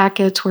 clemency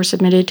packets were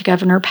submitted to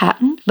Governor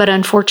Patton. But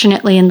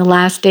unfortunately, in the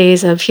last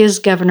days of his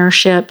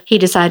governorship, he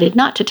decided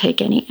not to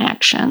take any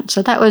action.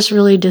 So that was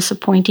really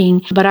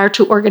disappointing. But our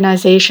two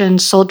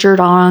organizations soldiered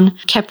on,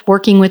 kept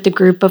working with the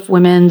group of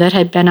women that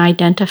had been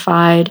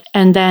identified.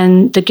 And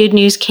then the good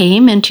news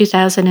came in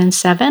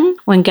 2007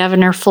 when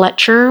Governor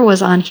Fletcher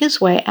was on his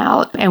way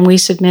out, and we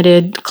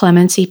submitted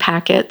clemency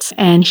packets,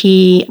 and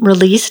he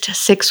released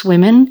 6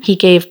 women. He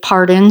gave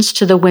pardons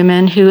to the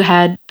women who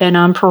had been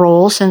on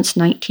parole since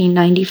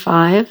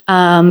 1995.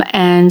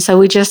 And so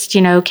we just,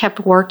 kept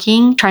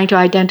working, trying to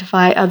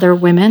identify other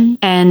women.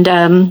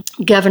 And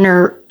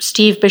Governor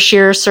Steve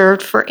Beshear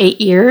served for 8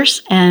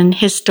 years. And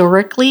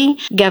historically,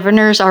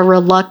 governors are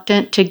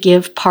reluctant to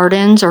give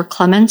pardons or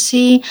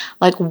clemency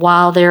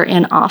while they're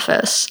in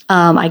office.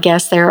 I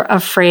guess they're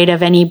afraid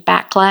of any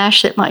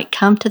backlash that might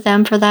come to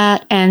them for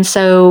that. And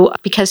so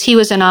because he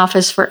was in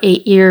office for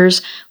 8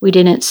 years, we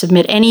didn't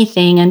submit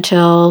anything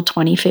until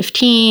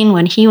 2015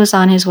 when he was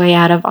on his way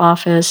out of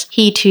office.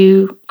 He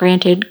too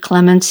granted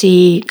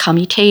clemency,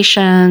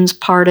 commutations,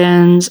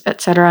 pardons,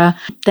 etc.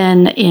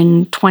 Then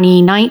in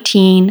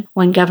 2019,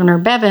 when Governor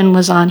Bevin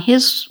was on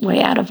his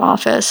way out of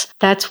office,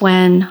 that's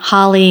when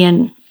Holly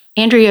and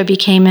Andrea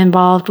became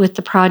involved with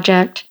the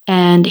project,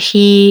 and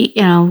he,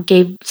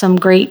 gave some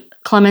great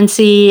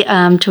clemency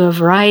to a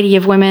variety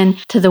of women,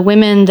 to the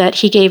women that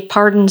he gave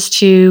pardons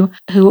to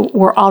who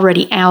were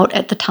already out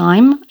at the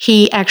time.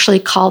 He actually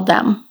called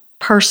them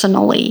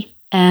personally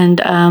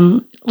and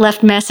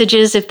left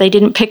messages if they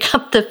didn't pick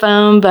up the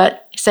phone,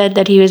 but said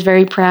that he was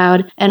very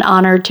proud and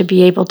honored to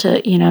be able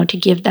to, to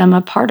give them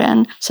a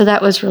pardon. So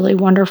that was really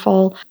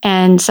wonderful.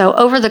 And so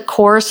over the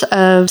course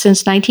of,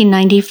 since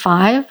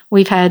 1995,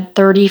 we've had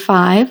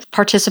 35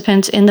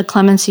 participants in the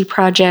Clemency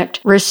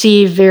Project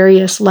receive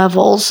various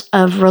levels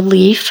of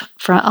relief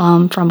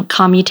from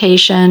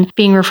commutation,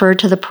 being referred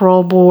to the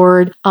parole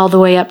board, all the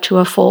way up to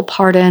a full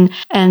pardon.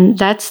 And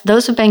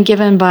those have been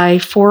given by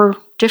 4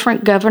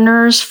 different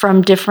governors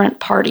from different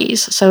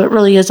parties. So it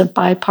really is a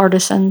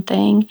bipartisan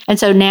thing. And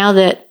so now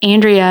that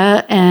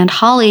Andrea and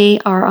Holly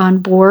are on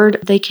board,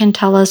 they can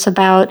tell us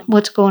about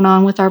what's going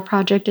on with our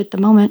project at the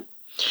moment.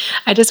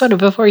 I just want to,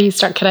 before you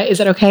start, is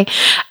it okay?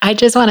 I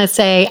just want to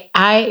say,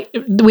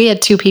 we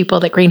had 2 people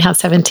that Greenhouse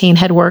 17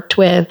 had worked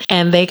with,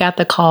 and they got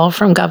the call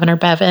from Governor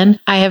Bevin.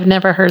 I have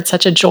never heard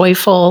such a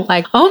joyful,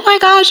 oh my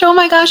gosh,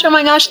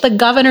 the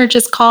governor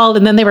just called,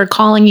 and then they were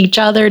calling each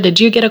other. Did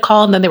you get a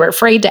call? And then they were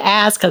afraid to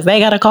ask because they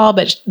got a call,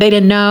 but they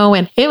didn't know.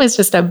 And it was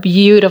just a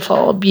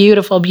beautiful,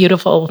 beautiful,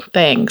 beautiful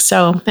thing.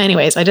 So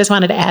anyways, I just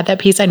wanted to add that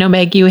piece. I know,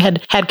 Meg, you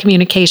had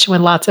communication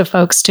with lots of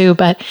folks too,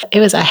 but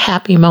it was a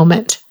happy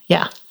moment.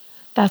 Yeah.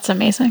 That's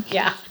amazing.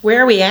 Yeah.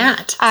 Where are we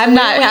at? Where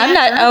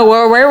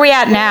are we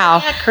at now?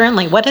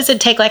 Currently, what does it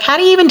take? How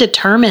do you even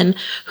determine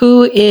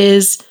who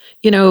is,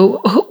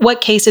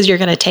 what cases you're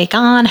going to take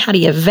on? How do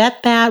you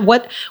vet that?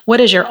 What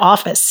does your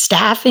office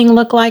staffing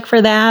look like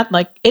for that?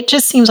 It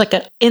just seems like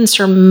an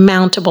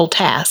insurmountable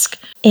task.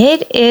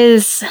 It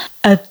is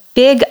a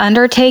big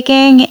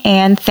undertaking,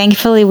 and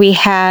thankfully we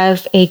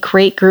have a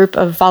great group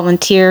of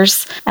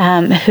volunteers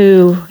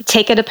who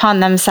take it upon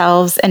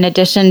themselves, in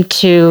addition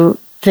to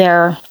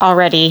their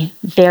already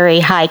very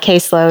high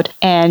caseload,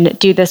 and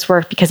do this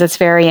work because it's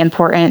very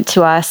important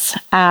to us.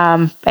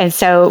 And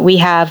so we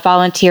have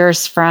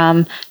volunteers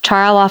from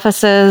trial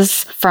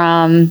offices,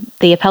 from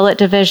the appellate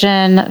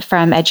division,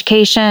 from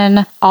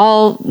education,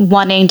 all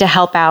wanting to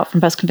help out,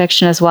 from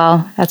post-conviction as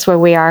well. That's where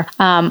we are.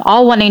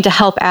 All wanting to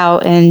help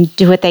out and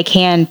do what they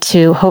can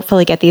to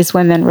hopefully get these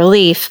women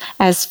relief.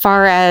 As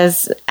far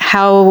as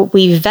how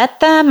we vet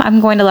them, I'm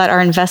going to let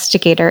our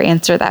investigator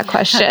answer that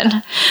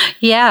question.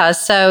 Yeah,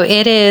 so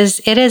it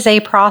is a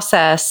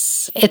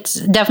process. It's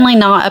definitely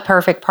not a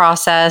perfect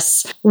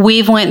process.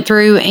 We've went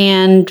through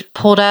and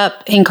pulled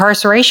up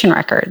incarceration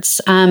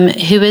records.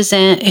 Who is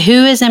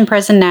in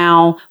prison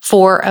now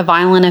for a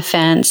violent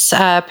offense,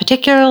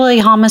 particularly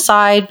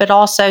homicide, but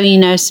also,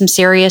 some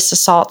serious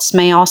assaults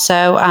may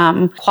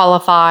also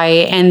qualify.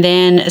 And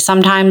then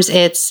sometimes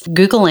it's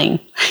Googling,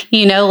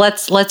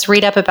 let's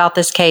read up about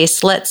this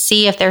case. Let's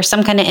see if there's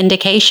some kind of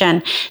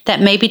indication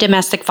that maybe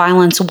domestic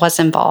violence was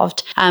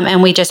involved.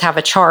 And we just have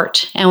a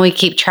chart and we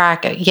keep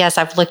track. Yes,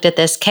 I've looked at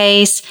this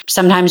case.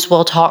 Sometimes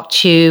we'll talk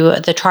to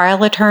the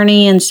trial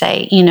attorney and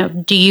say,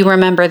 do you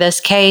remember this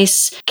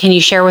case? Can you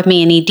share with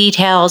me any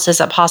details?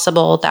 Is it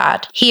possible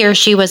that he or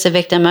she was a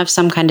victim of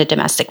some kind of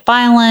domestic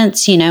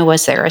violence?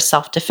 Was there a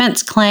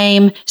self-defense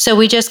claim? So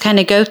we just kind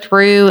of go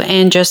through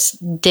and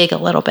just dig a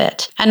little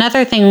bit.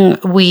 Another thing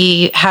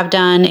we have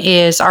done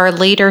is our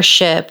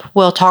leadership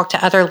will talk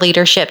to other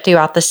leadership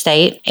throughout the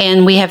state.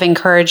 And we have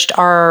encouraged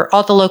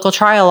all the local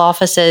trial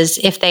offices,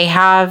 if they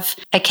have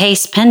a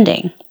case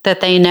pending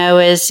that they know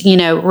is,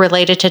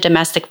 related to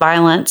domestic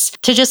violence,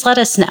 to just let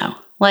us know.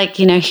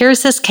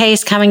 Here's this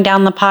case coming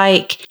down the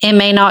pike. It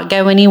may not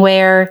go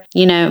anywhere.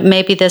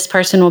 Maybe this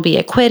person will be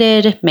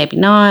acquitted, maybe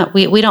not.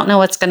 We don't know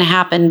what's going to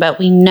happen, but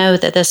we know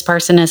that this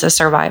person is a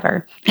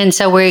survivor. And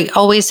so we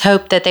always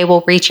hope that they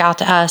will reach out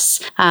to us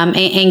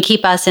and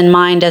keep us in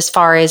mind as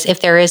far as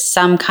if there is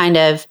some kind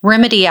of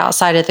remedy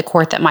outside of the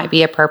court that might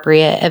be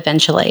appropriate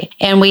eventually.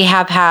 And we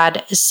have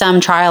had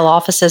some trial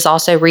offices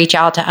also reach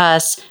out to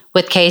us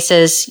with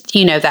cases,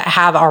 that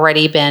have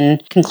already been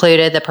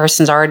concluded, the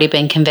person's already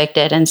been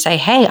convicted, and say,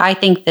 hey, I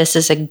think this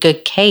is a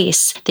good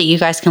case that you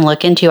guys can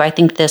look into. I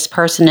think this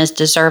person is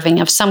deserving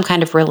of some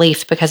kind of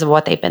relief because of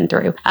what they've been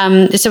through.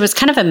 So it's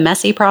kind of a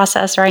messy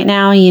process right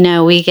now.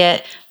 We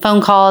get phone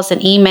calls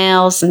and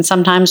emails, and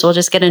sometimes we'll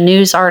just get a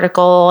news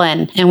article,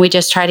 and we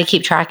just try to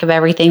keep track of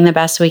everything the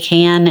best we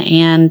can.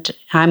 And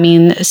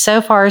so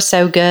far,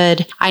 so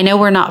good. I know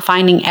we're not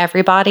finding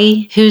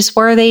everybody who's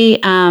worthy,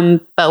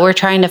 but we're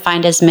trying to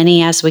find as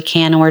many as we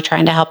can, and we're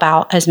trying to help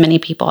out as many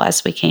people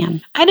as we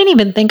can. I didn't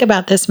even think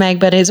about this, Meg,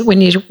 but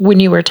when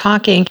you were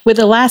talking with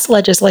the last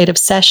legislative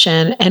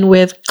session and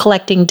with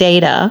collecting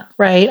data,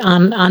 right,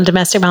 on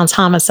domestic violence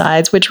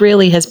homicides, which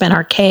really has been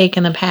archaic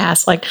in the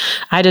past.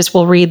 I just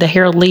will read the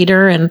Herald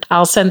Leader, and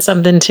I'll send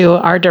something to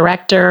our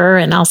director,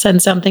 and I'll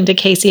send something to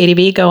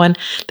KCADV going,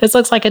 this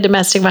looks like a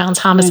domestic violence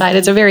homicide. Mm-hmm.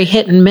 It's a very hit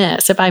hit and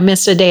miss. If I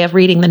missed a day of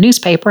reading the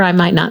newspaper, I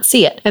might not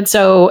see it. And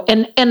so,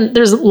 and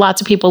there's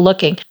lots of people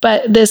looking.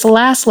 But this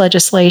last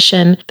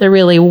legislation, there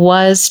really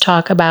was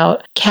talk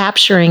about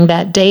capturing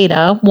that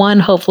data. One,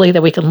 hopefully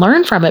that we can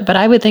learn from it, but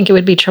I would think it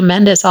would be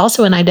tremendous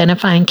also in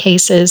identifying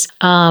cases,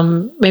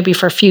 maybe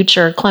for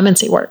future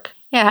clemency work.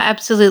 Yeah,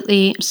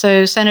 absolutely.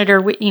 So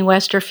Senator Whitney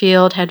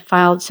Westerfield had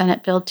filed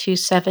Senate Bill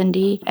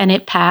 270 and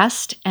it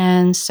passed.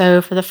 And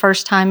so for the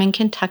first time in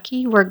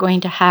Kentucky, we're going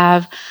to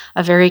have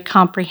a very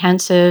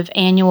comprehensive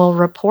annual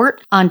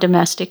report on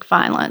domestic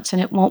violence.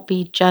 And it won't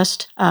be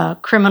just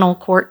criminal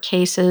court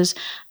cases.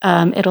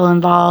 It'll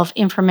involve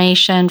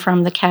information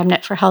from the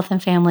Cabinet for Health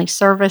and Family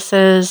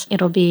Services.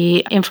 It'll be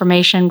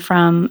information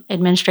from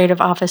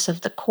Administrative Office of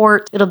the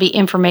Court. It'll be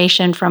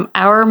information from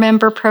our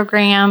member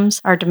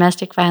programs, our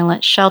domestic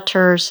violence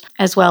shelters,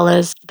 as well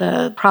as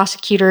the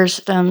prosecutors,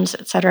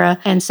 et cetera.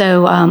 And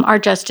so our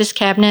Justice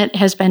Cabinet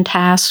has been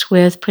tasked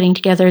with putting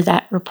together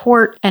that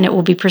report, and it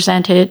will be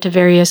presented to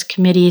various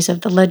committees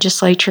of the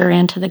legislature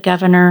and to the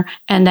governor.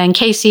 And then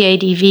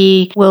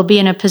KCADV will be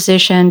in a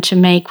position to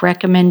make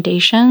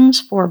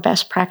recommendations for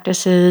best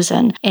practices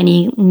and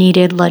any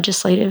needed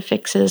legislative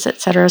fixes, et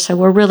cetera. So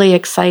we're really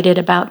excited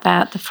about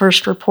that. The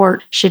first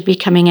report should be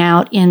coming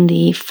out in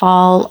the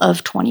fall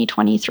of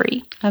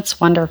 2023. That's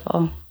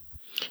wonderful.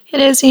 It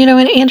is, and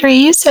Andrea,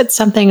 you said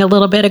something a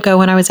little bit ago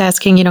when I was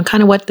asking,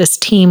 kind of what this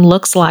team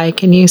looks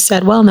like. And you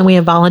said, well, and then we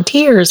have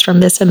volunteers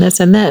from this and this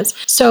and this.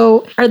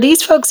 So are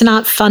these folks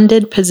not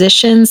funded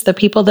positions, the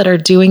people that are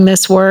doing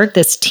this work,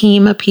 this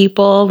team of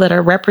people that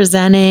are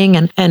representing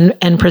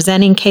and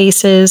presenting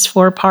cases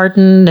for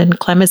pardon and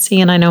clemency?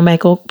 And I know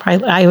Meg will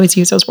probably, I always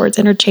use those words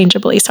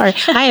interchangeably. Sorry,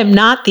 I am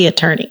not the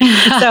attorney.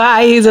 So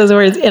I use those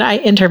words and I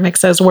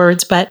intermix those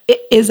words. But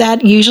is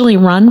that usually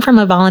run from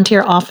a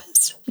volunteer office?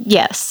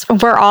 Yes,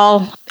 we're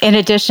all, in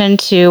addition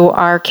to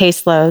our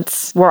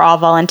caseloads, we're all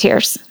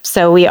volunteers.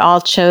 So we all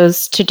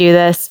chose to do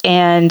this.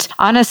 And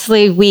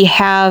honestly,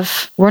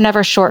 we're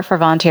never short for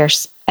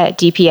volunteers at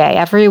DPA.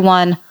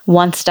 Everyone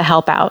wants to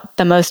help out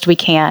the most we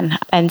can.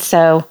 And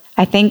so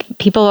I think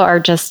people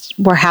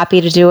we're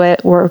happy to do it.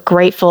 We're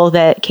grateful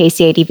that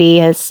KCADV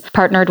has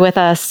partnered with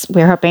us.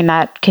 We're hoping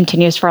that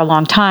continues for a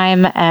long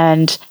time.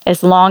 And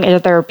as long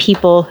as there are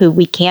people who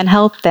we can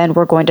help, then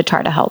we're going to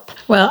try to help.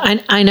 Well,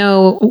 I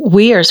know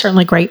we are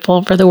certainly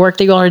grateful for the work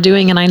that you all are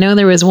doing. And I know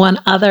there was one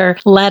other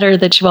letter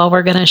that you all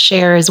were going to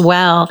share as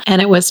well.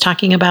 And it was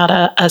talking about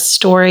a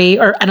story,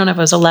 or I don't know if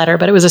it was a letter,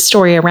 but it was a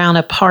story around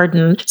a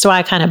pardon. So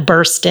I kind of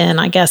burst in,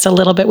 I guess, a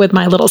little bit with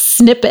my little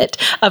snippet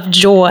of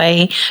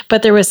joy.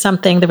 But there was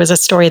a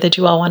story that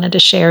you all wanted to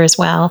share as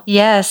well.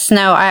 Yes,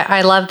 no,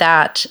 I love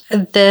that.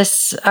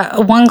 This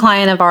one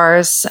client of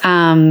ours,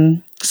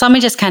 so let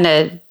me just kind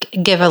of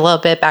give a little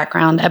bit of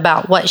background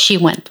about what she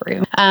went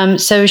through.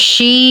 So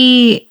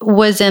she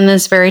was in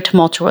this very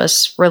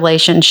tumultuous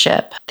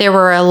relationship. There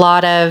were a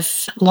lot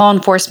of law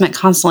enforcement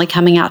constantly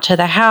coming out to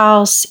the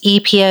house,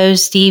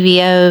 EPOs,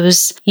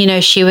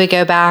 DVOs. She would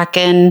go back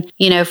and,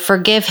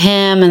 forgive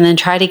him and then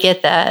try to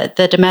get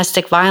the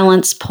domestic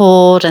violence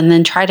pulled and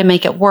then try to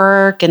make it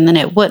work, and then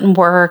it wouldn't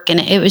work. And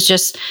it was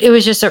just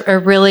a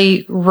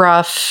really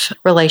rough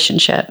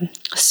relationship.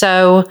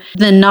 So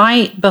the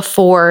night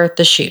before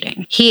the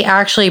shooting, he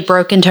actually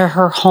broke into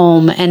her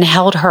home and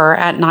held her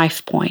at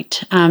knife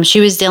point. She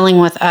was dealing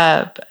with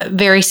a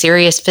very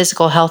serious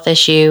physical health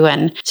issue.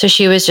 And so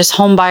she was just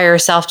home by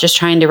herself, just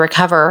trying to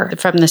recover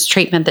from this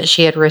treatment that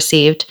she had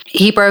received.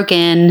 He broke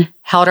in,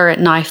 held her at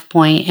knife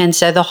point. And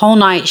so the whole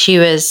night she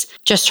was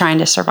just trying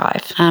to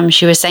survive.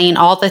 She was saying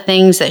all the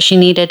things that she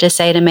needed to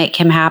say to make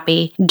him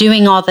happy,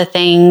 doing all the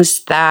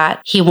things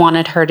that he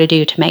wanted her to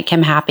do to make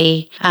him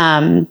happy,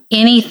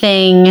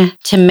 anything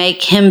to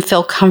make him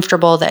feel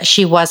comfortable that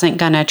she wasn't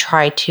going to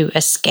try to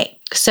escape.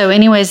 So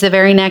anyways, the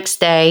very next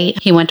day,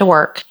 he went to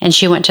work and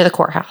she went to the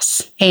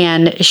courthouse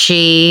and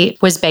she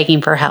was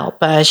begging for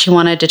help. She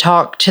wanted to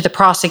talk to the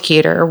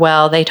prosecutor.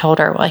 Well, they told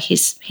her, well,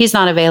 he's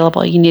not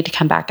available. You need to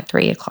come back at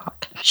 3:00.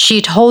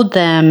 She told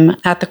them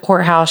at the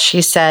courthouse,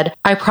 she said,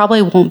 I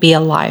probably won't be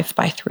alive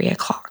by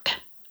 3:00.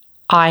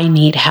 I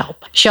need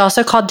help. She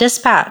also called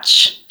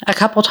dispatch a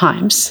couple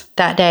times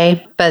that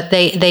day, but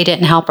they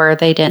didn't help her.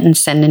 They didn't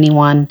send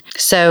anyone.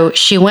 So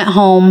she went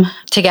home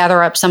to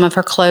gather up some of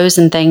her clothes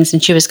and things,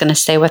 and she was going to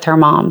stay with her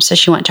mom. So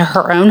she went to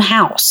her own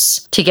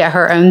house to get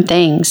her own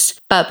things.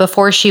 But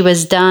before she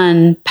was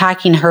done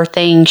packing her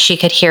things, she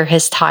could hear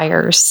his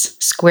tires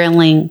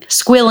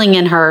squealing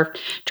in her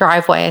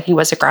driveway. I think it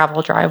was a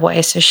gravel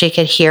driveway. So she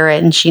could hear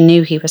it and she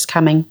knew he was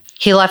coming.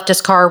 He left his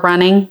car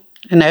running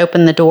and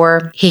opened the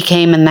door. He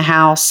came in the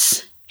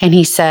house and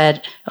he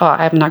said,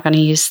 I'm not going to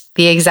use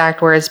the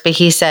exact words, but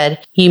he said,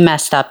 you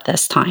messed up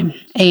this time.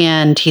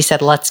 And he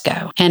said, let's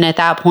go. And at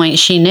that point,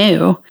 she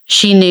knew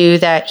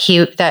that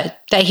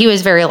he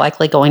was very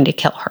likely going to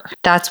kill her.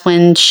 That's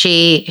when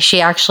she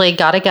actually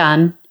got a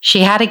gun. She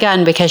had a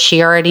gun because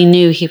she already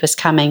knew he was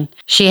coming.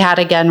 She had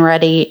a gun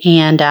ready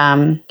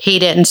and he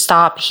didn't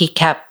stop. He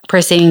kept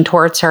proceeding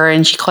towards her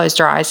and she closed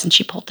her eyes and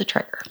she pulled the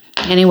trigger.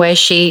 anyway,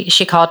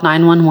 she called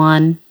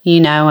 911,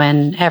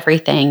 and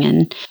everything.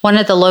 And one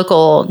of the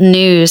local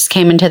news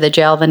came into the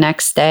jail the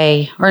next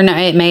day, or no,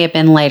 it may have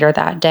been later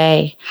that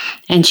day.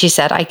 And she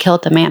said, I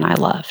killed the man I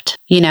loved,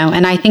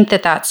 and I think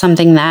that that's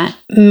something that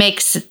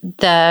makes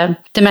the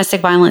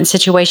domestic violence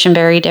situation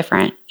very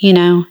different,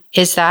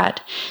 is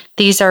that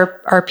these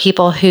are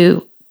people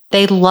who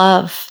they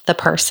love the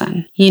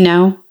person,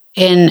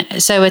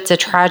 And so it's a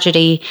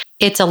tragedy.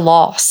 It's a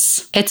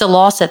loss. It's a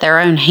loss at their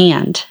own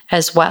hand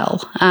as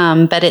well.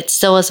 But it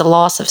still is a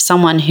loss of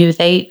someone who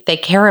they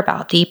care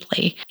about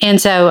deeply. And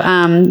so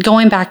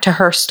going back to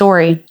her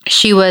story,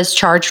 she was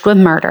charged with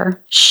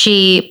murder.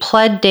 She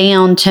pled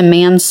down to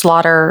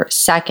manslaughter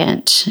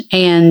second.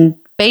 And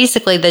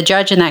basically, the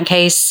judge in that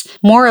case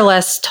more or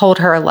less told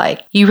her,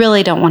 you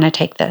really don't want to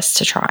take this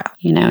to trial,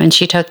 and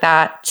she took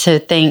that to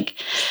think,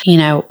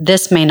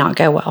 this may not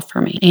go well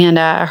for me. And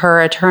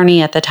her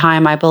attorney at the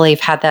time, I believe,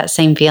 had that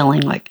same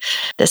feeling,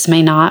 this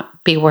may not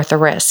be worth the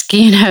risk,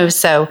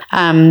 So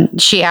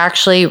she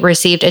actually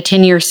received a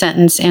 10-year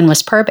sentence and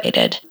was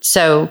probated.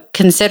 So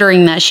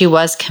considering that she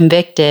was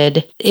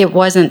convicted, it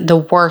wasn't the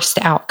worst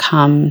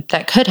outcome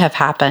that could have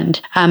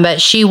happened.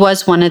 But she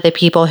was one of the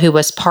people who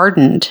was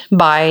pardoned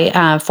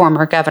by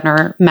former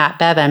Governor Matt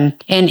Bevin.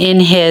 And in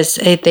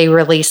they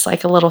released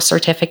a little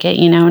certificate,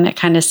 and it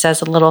kind of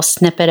says a little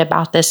snippet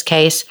about this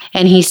case.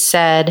 And he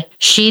said,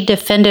 she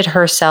defended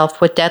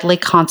herself with deadly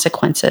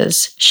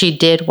consequences. She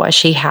did what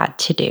she had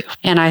to do.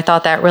 And I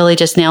thought that really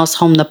just nails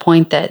home the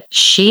point that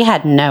she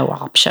had no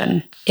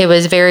option. It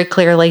was very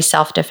clearly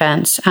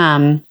self-defense.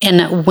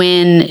 And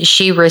when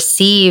she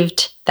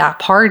received that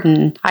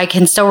pardon, I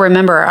can still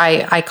remember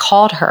I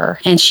called her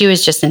and she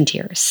was just in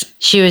tears.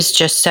 She was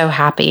just so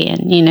happy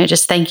and,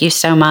 just thank you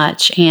so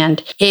much.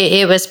 And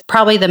it was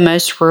probably the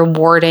most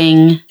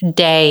rewarding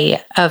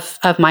day of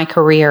my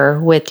career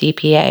with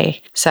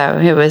DPA. So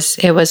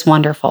it was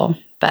wonderful.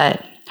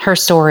 But her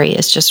story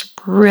is just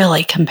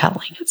really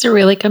compelling. It's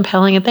really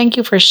compelling. And thank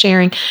you for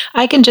sharing.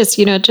 I can just,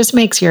 it just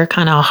makes your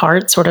kind of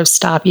heart sort of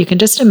stop. You can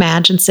just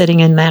imagine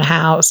sitting in that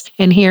house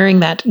and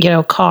hearing that,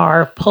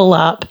 car pull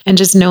up and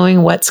just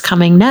knowing what's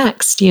coming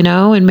next,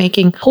 and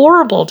making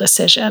horrible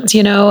decisions,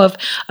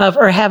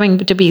 or having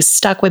to be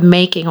stuck with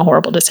making a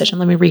horrible decision.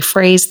 Let me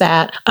rephrase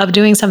that, of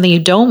doing something you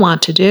don't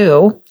want to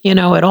do,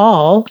 at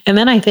all. And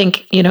then I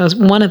think,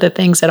 one of the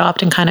things that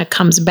often kind of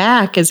comes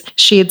back is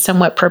she had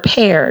somewhat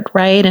prepared,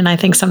 right? And I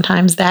think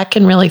sometimes that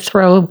can really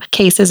throw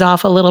cases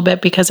off a little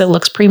bit because it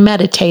looks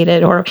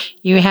premeditated, or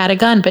you had a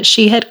gun, but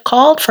she had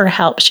called for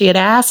help. She had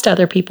asked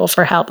other people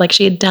for help.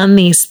 She had done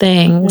these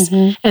things,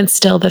 and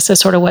still this is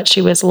sort of what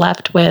she was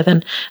left with.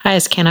 And I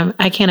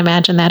can't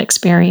imagine that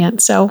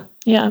experience. So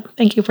yeah,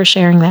 thank you for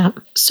sharing that.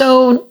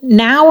 So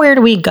now where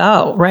do we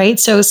go, right?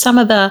 So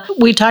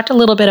we talked a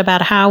little bit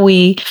about how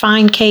we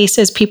find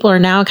cases. People are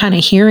now kind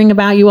of hearing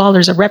about you all.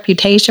 There's a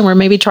reputation where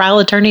maybe trial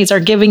attorneys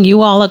are giving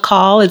you all a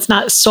call. It's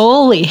not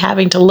solely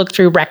having to look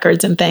through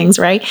records and things,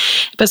 right?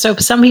 But so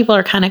some people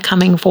are kind of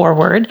coming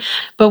forward.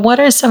 But what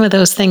are some of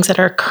those things that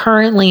are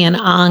currently and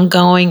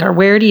ongoing, or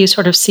where do you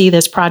sort of see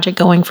this project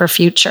going for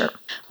future?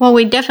 Well,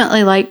 we'd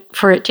definitely like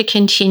for it to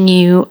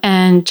continue.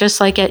 And just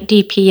like at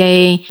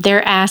DPA,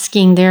 they're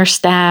asking their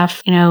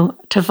staff,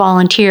 to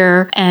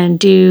volunteer and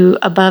do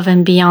above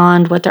and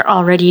beyond what they're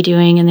already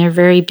doing. And they're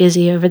very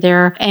busy over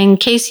there. And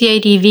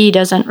KCADV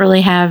doesn't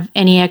really have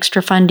any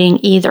extra funding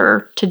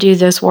either to do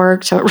this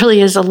work. So it really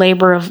is a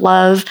labor of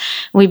love.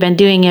 We've been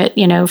doing it,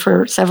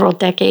 for several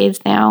decades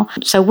now.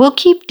 So we'll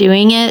keep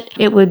doing it.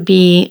 It would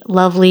be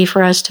lovely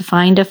for us to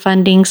find a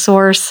funding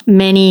source.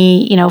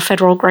 Many,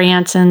 federal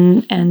grants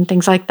and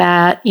things like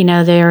that,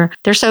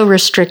 they're so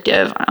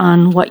restrictive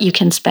on what you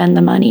can spend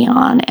the money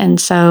on. And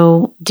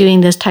so doing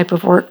this type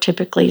of work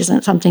typically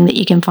isn't something that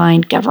you can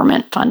find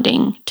government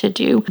funding to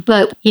do.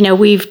 But,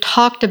 we've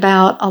talked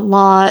about a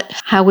lot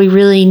how we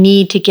really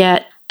need to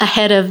get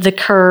ahead of the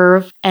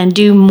curve and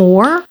do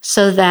more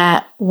so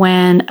that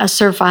when a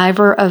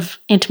survivor of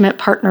intimate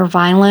partner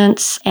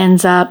violence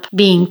ends up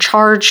being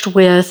charged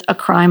with a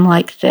crime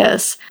like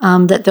this,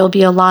 that there'll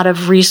be a lot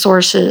of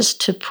resources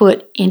to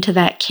put into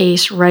that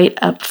case right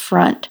up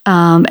front.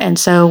 And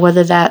so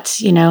whether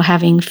that's,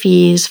 having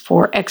fees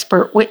for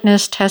expert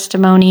witness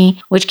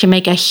testimony, which can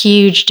make a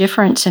huge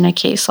difference in a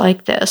case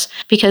like this,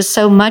 because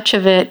so much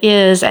of it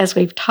is, as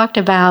we've talked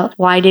about,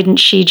 why didn't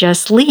she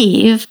just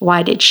leave?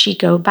 Why did she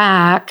go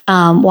back?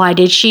 Why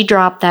did she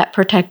drop that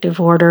protective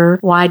order?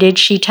 Why did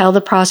she tell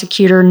the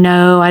prosecutor,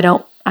 no, I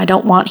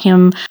don't want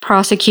him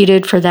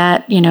prosecuted for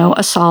that,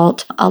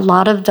 assault? A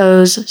lot of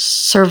those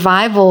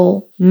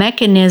survival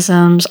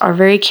mechanisms are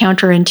very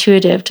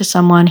counterintuitive to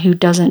someone who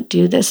doesn't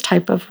do this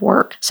type of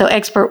work. So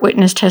expert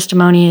witness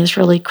testimony is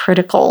really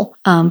critical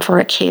for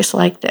a case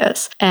like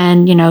this.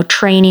 And,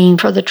 training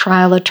for the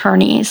trial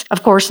attorneys.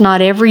 Of course,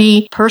 not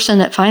every person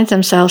that finds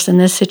themselves in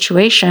this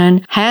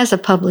situation has a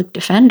public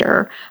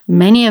defender.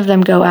 Many of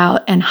them go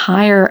out and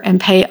hire and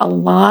pay a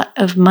lot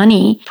of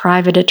money,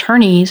 private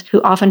attorneys who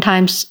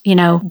oftentimes,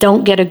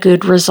 don't get a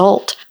good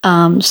result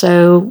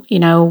So,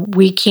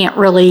 we can't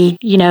really,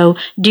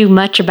 do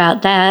much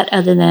about that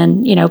other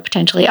than,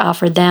 potentially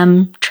offer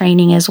them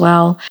training as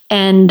well.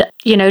 And,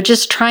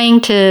 just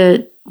trying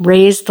to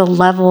raise the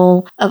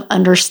level of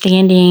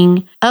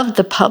understanding of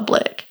the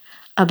public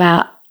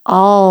about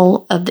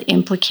all of the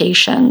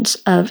implications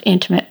of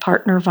intimate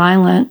partner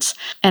violence.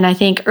 And I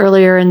think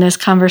earlier in this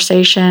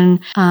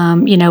conversation,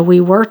 we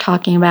were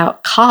talking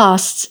about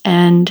costs,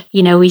 and,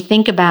 we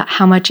think about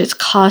how much it's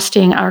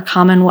costing our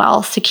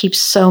Commonwealth to keep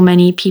so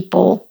many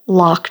people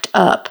locked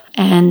up.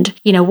 And,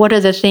 what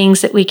are the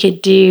things that we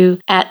could do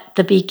at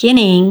the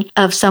beginning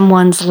of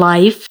someone's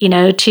life,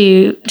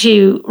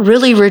 to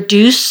really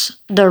reduce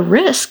the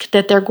risk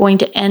that they're going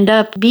to end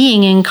up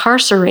being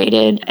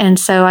incarcerated. And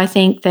so I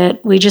think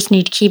that we just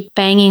need to keep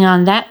banging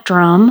on that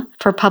drum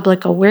for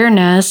public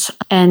awareness.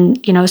 And,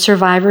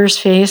 survivors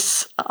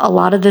face a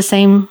lot of the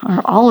same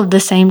or all of the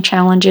same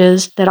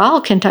challenges that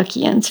all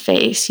Kentuckians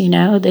face.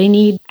 They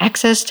need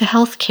access to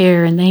health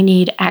care, and they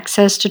need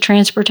access to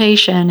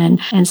transportation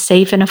and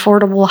safe and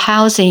affordable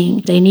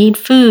housing. They need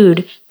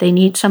food. They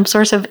need some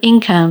source of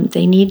income.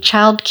 They need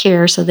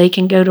childcare so they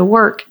can go to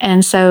work.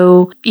 And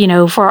so,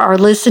 for our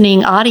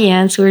listening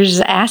audience, we're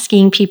just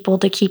asking people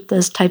to keep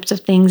those types of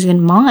things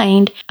in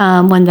mind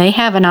when they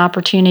have an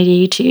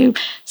opportunity to,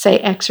 say,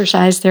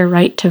 exercise their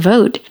right to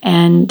vote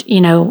and,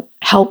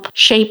 help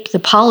shape the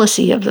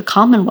policy of the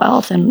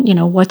Commonwealth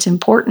and, what's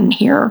important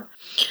here.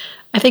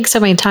 I think so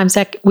many times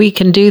that we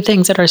can do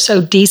things that are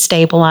so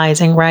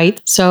destabilizing, right?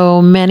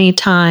 So many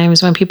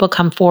times when people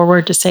come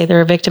forward to say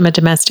they're a victim of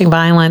domestic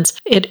violence,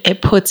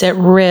 it puts at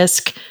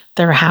risk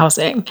their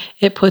housing.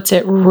 It puts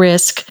at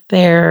risk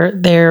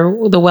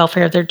the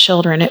welfare of their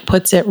children. It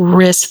puts at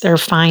risk their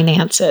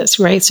finances,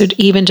 right? So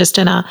even just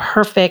in a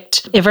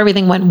perfect, if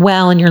everything went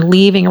well and you're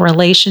leaving a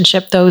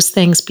relationship, those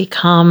things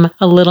become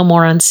a little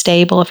more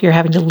unstable if you're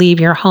having to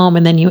leave your home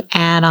and then you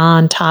add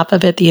on top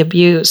of it the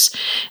abuse.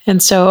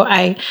 And so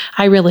I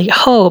really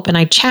hope, and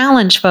I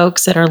challenge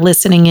folks that are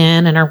listening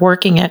in and are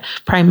working at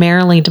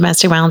primarily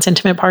domestic violence,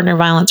 intimate partner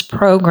violence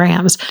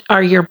programs,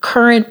 are your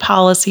current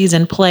policies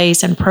in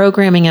place and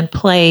programming in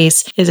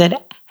place? Is it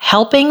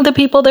helping the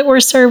people that we're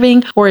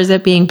serving, or is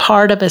it being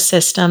part of a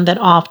system that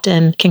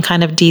often can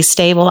kind of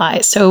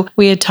destabilize? So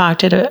we had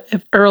talked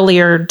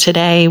earlier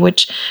today,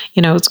 which,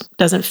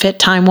 doesn't fit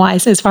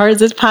time-wise as far as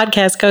this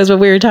podcast goes, but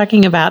we were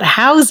talking about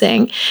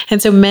housing.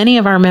 And so many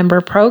of our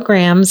member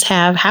programs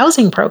have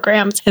housing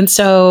programs. And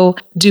so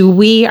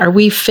are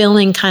we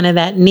filling kind of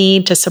that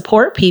need to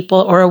support people,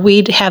 or are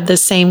we have the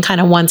same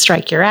kind of one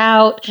strike you're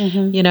out,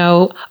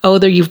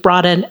 you've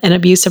brought an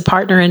abusive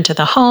partner into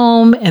the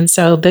home, and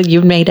so that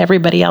you've made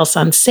everybody else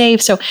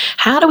unsafe. So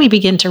how do we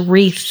begin to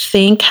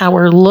rethink how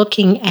we're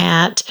looking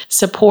at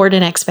support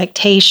and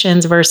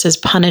expectations versus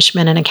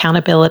punishment and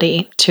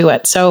accountability to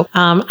it? So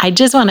I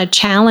just want to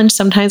challenge,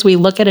 sometimes we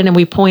look at it and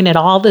we point at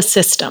all the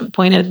system,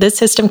 point at this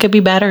system could be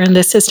better and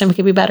this system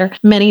could be better.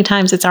 Many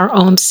times it's our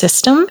own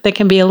system that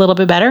can be a little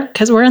bit better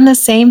because we're in the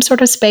same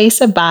sort of space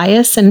of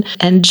bias and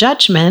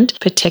judgment,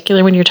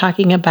 particularly when you're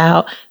talking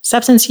about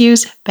substance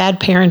use, bad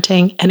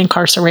parenting, and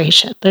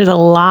incarceration. There's a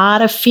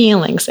lot of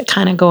feelings that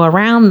kind of go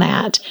around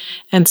that.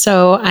 And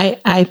so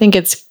I think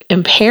it's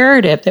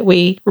imperative that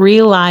we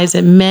realize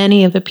that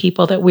many of the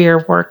people that we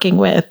are working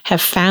with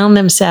have found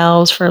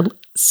themselves for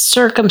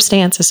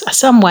circumstances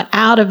somewhat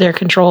out of their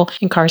control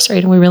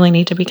incarcerated. And we really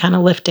need to be kind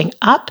of lifting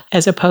up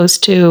as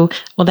opposed to,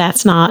 well,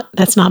 that's not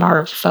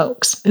our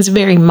folks. It's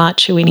very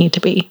much who we need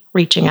to be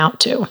reaching out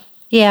to.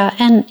 Yeah.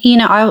 And,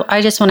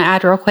 I just want to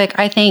add real quick,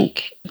 I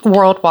think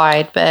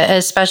worldwide, but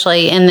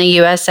especially in the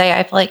USA,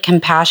 I feel like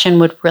compassion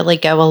would really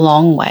go a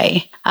long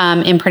way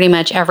in pretty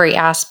much every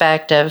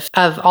aspect of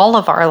all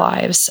of our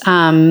lives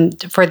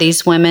for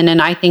these women.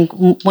 And I think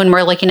when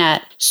we're looking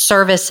at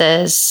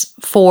services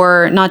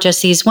for not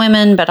just these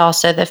women, but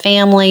also the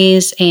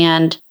families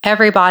and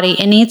everybody,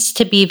 it needs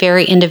to be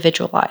very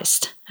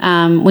individualized.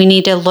 We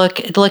need to look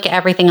at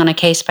everything on a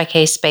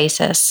case-by-case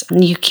basis.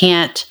 You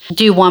can't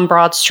do one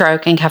broad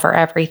stroke and cover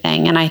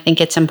everything. And I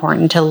think it's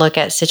important to look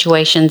at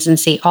situations and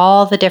see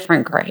all the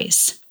different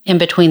grays in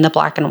between the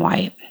black and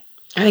white.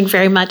 I think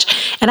very much.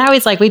 And I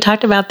always we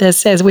talked about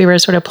this as we were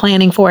sort of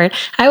planning for it.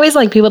 I always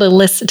like people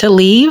to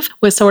leave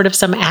with sort of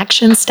some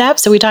action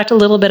steps. So we talked a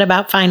little bit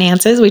about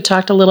finances. We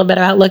talked a little bit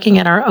about looking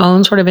at our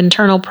own sort of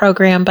internal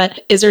program.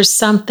 But is there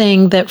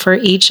something that for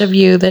each of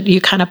you that you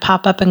kind of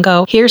pop up and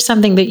go, here's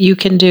something that you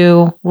can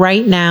do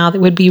right now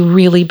that would be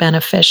really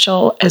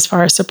beneficial as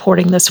far as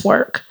supporting this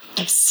work?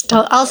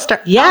 Well, I'll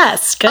start.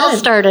 Yes, good. I'll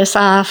start us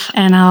off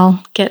and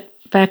I'll get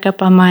back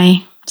up on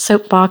my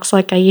soapbox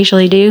like I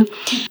usually do.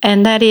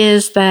 And that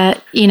is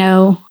that,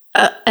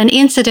 an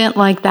incident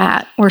like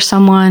that where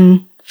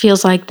someone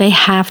feels like they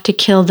have to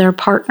kill their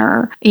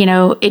partner,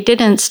 it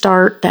didn't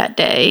start that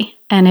day.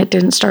 and it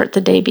didn't start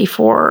the day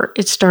before.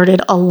 It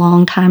started a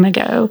long time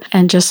ago.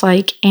 And just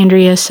like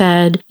Andrea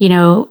said,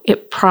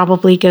 it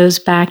probably goes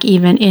back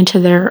even into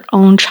their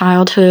own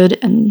childhood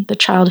and the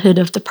childhood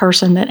of the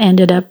person that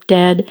ended up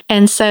dead.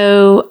 And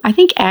so I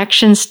think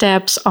action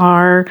steps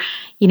are,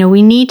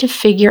 we need to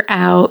figure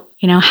out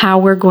how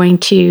we're going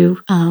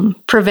to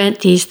prevent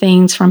these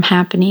things from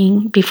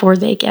happening before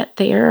they get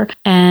there.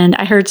 And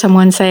I heard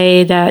someone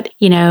say that,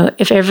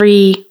 if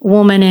every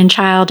woman and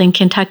child in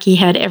Kentucky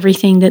had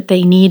everything that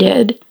they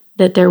needed,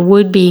 that there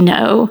would be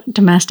no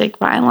domestic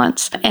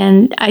violence.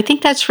 And I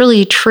think that's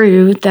really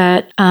true,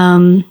 that,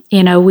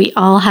 we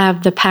all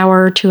have the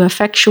power to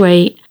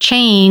effectuate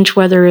change,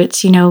 whether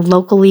it's,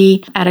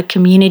 locally at a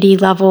community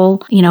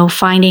level,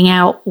 finding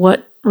out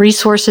what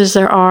resources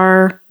there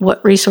are,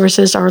 what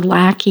resources are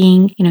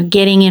lacking,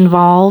 getting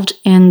involved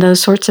in those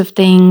sorts of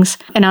things.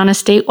 And on a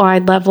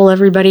statewide level,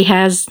 everybody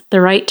has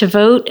the right to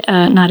vote.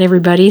 Not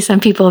everybody. Some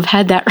people have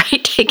had that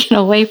right taken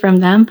away from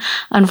them,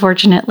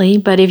 unfortunately.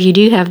 But if you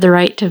do have the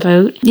right to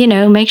vote,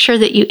 make sure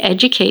that you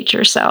educate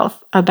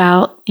yourself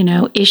about,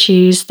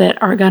 issues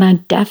that are going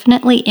to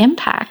definitely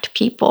impact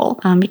people.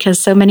 Because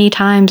so many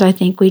times I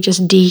think we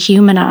just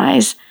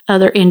dehumanize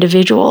other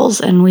individuals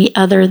and we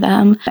other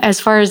them. As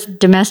far as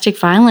domestic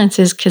violence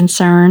is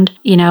concerned,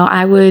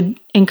 I would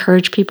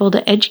encourage people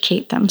to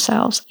educate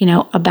themselves,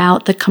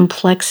 about the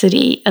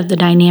complexity of the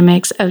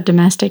dynamics of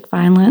domestic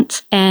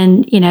violence.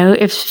 And,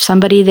 if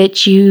somebody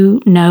that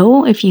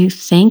if you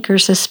think or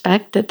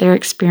suspect that they're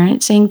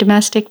experiencing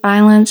domestic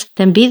violence,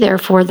 then be there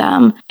for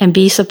them and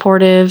be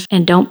supportive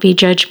and don't be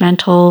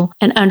judgmental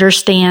and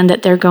understand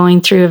that they're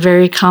going through a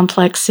very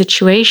complex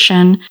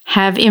situation.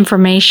 Have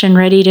information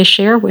ready to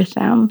share with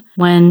them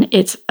when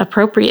it's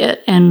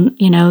appropriate. And,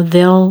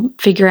 they'll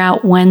figure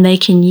out when they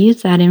can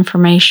use that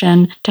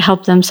information to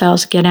help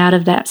themselves get out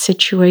of that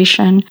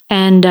situation.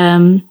 And,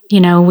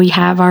 we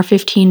have our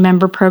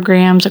 15-member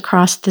programs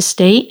across the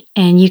state,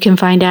 and you can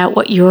find out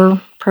what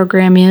your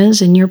program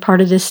is in your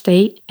part of the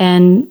state.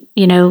 And,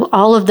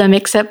 all of them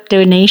accept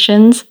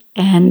donations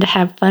and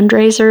have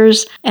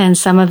fundraisers, and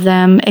some of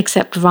them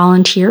accept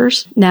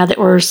volunteers. Now that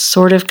we're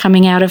sort of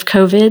coming out of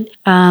COVID,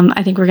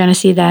 I think we're going to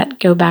see that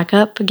go back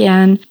up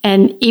again.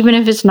 And even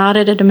if it's not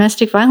at a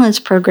domestic violence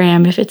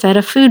program, if it's at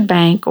a food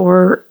bank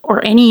or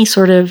any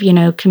sort of,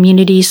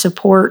 community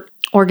support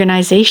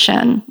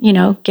organization,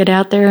 get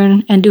out there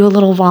and do a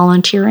little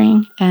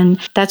volunteering. And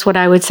that's what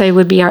I would say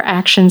would be our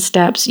action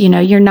steps.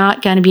 You're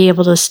not going to be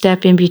able to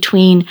step in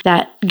between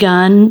that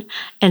gun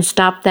and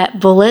stop that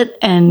bullet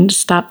and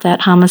stop that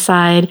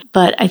homicide.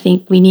 But I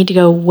think we need to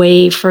go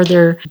way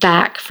further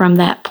back from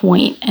that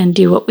point and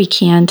do what we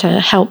can to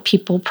help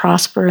people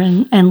prosper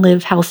and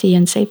live healthy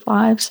and safe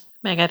lives.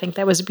 Meg, I think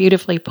that was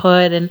beautifully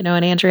put. And,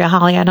 and Andrea,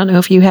 Holly, I don't know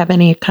if you have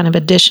any kind of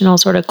additional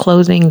sort of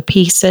closing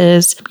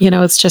pieces.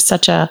 It's just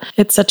such a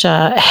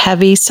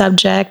heavy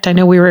subject. I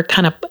know we were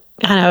kind of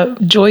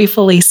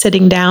joyfully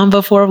sitting down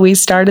before we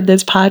started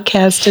this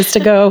podcast just to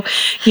go,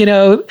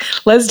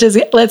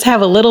 let's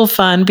have a little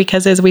fun,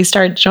 because as we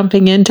start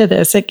jumping into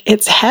this,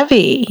 it's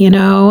heavy,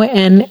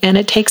 and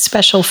it takes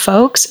special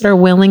folks that are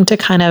willing to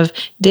kind of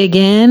dig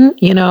in,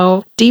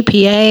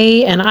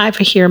 DPA, and I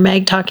hear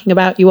Meg talking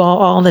about you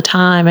all the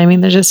time. I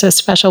mean, there's just a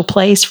special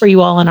place for you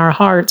all in our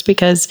hearts,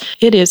 because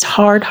it is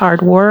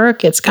hard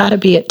work. It's got to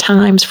be at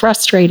times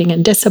frustrating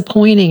and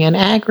disappointing and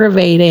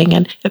aggravating.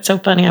 And it's so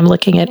funny. I'm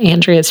looking at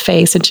Andrea's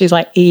face and she's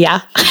like,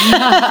 yeah.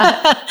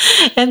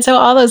 And so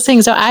all those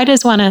things. So I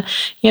just want to,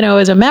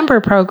 as a member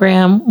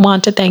program,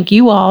 want to thank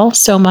you all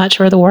so much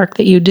for the work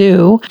that you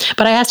do.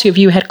 But I asked you if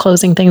you had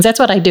closing things. That's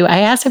what I do. I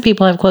ask if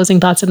people have closing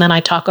thoughts and then I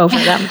talk over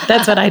them.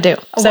 That's what I do.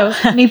 So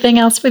anything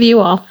else with you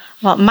all?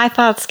 Well, my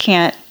thoughts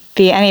can't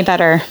be any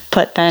better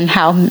put than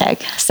how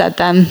Meg said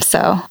them.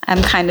 So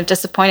I'm kind of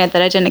disappointed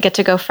that I didn't get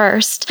to go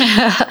first.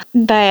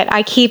 But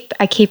I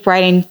keep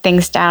writing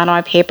things down on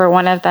my paper.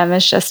 One of them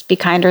is just be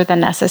kinder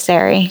than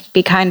necessary.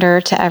 Be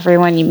kinder to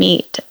everyone you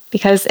meet,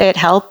 because it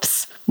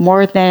helps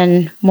more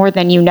than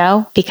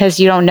because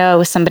you don't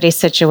know somebody's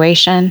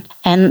situation.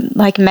 And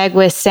like Meg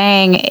was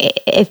saying,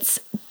 it's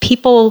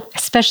people,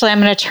 especially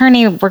I'm an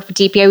attorney, work for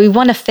DPA, we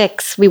want to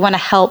fix, we want to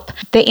help.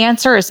 The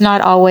answer is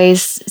not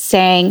always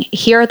saying,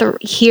 here,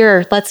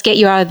 let's get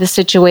you out of the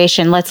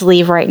situation, let's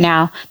leave right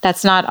now.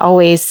 That's not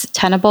always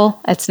tenable.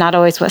 It's not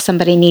always what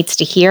somebody needs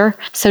to hear.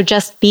 So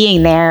just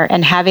being there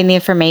and having the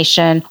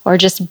information, or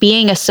just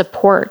being a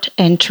support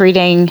and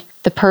treating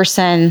the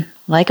person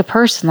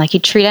like you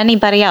treat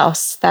anybody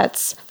else.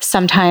 That's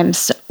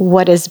sometimes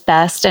what is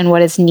best and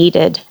what is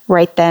needed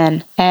right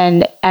then.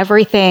 And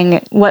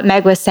everything, what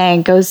Meg was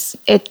saying, goes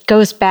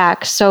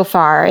back so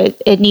far.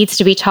 It needs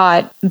to be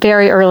taught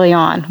very early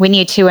on. We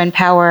need to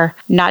empower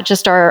not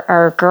just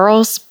our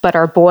girls, but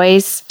our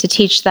boys, to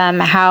teach them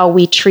how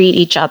we treat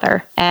each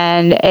other.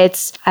 And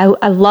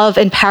I love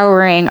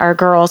empowering our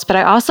girls, but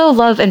I also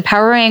love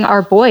empowering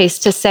our boys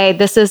to say,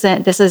 this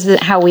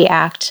isn't how we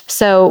act.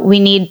 So we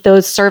need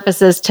those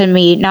services to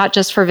meet, not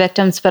just for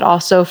victims, but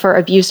also for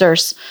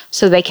abusers,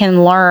 so they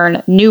can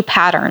learn new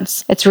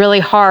patterns. It's really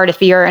hard hard if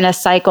you're in a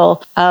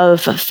cycle of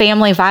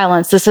family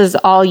violence. This is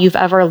all you've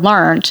ever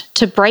learned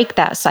to break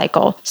that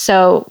cycle.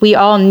 So we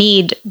all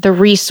need the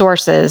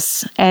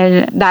resources.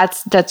 And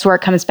that's where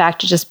it comes back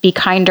to just be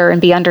kinder and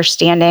be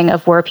understanding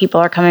of where people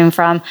are coming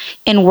from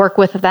and work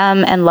with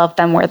them and love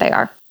them where they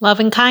are. Love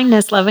and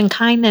kindness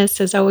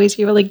is always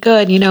really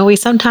good. We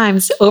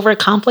sometimes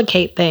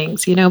overcomplicate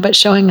things, but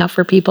showing up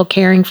for people,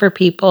 caring for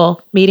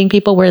people, meeting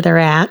people where they're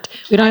at.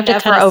 We don't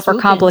have to never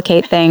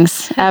overcomplicate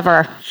things,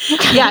 ever.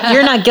 Yeah,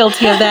 you're not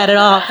guilty of that at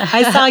all.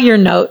 I saw your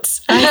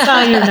notes.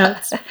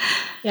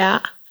 Yeah.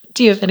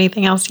 Do you have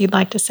anything else you'd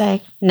like to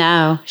say?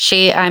 No,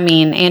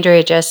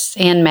 Andrea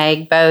and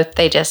Meg both,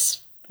 they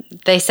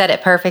said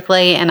it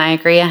perfectly, and I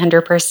agree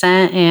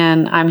 100%,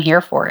 and I'm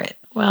here for it.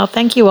 Well,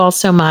 thank you all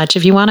so much.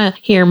 If you want to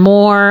hear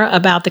more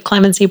about the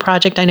Clemency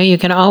Project, I know you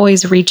can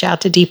always reach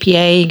out to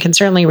DPA. You can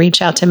certainly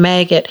reach out to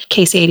Meg at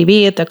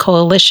KCADV at the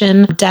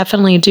Coalition.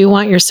 Definitely do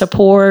want your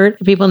support.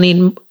 People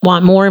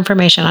want more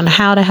information on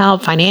how to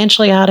help,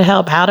 financially how to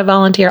help, how to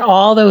volunteer,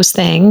 all those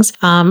things.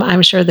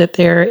 I'm sure that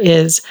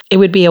it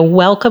would be a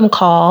welcome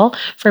call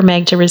for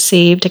Meg to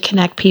receive to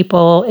connect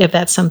people if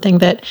that's something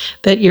that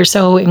you're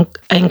so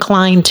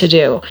inclined to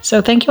do.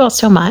 So thank you all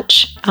so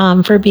much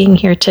for being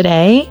here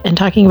today and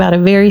talking about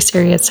a very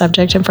serious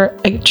subject. And for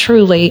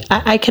truly,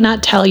 I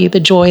cannot tell you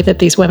the joy that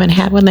these women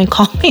had when they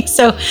called me.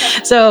 So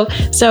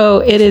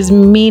it is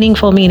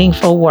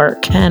meaningful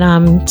work.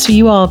 And so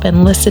you all have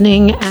been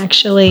listening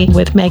actually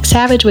with Meg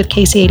Savage with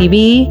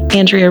KCADV,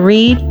 Andrea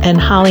Reed, and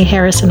Holly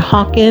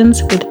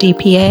Harrison-Hawkins with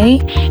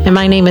DPA. And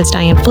my name is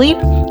Diane Fleet,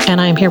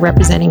 and I'm here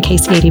representing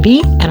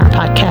KCADV and our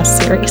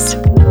podcast series.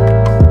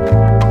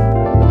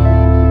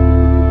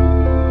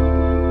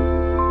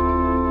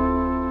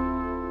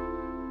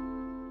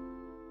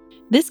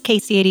 This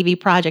KCADV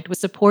project was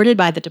supported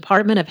by the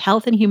Department of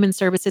Health and Human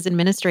Services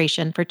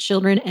Administration for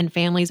Children and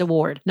Families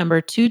Award,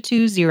 number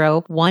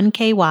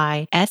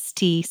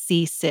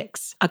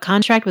 2201KY-STC6, a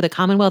contract with the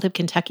Commonwealth of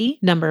Kentucky,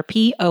 number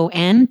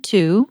PON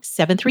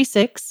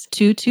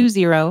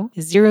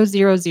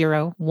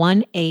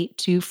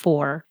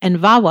 2-736-220-000-1824, and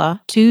VAWA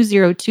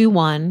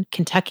 2021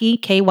 Kentucky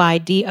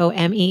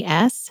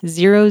KYDOMES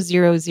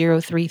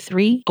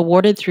 00033,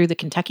 awarded through the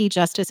Kentucky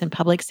Justice and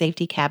Public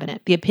Safety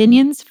Cabinet. The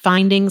opinions,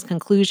 findings,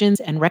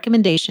 conclusions, and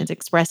recommendations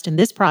expressed in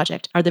this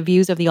project are the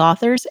views of the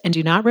authors and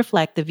do not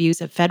reflect the views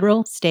of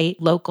federal,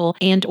 state, local,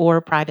 and/or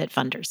private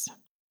funders.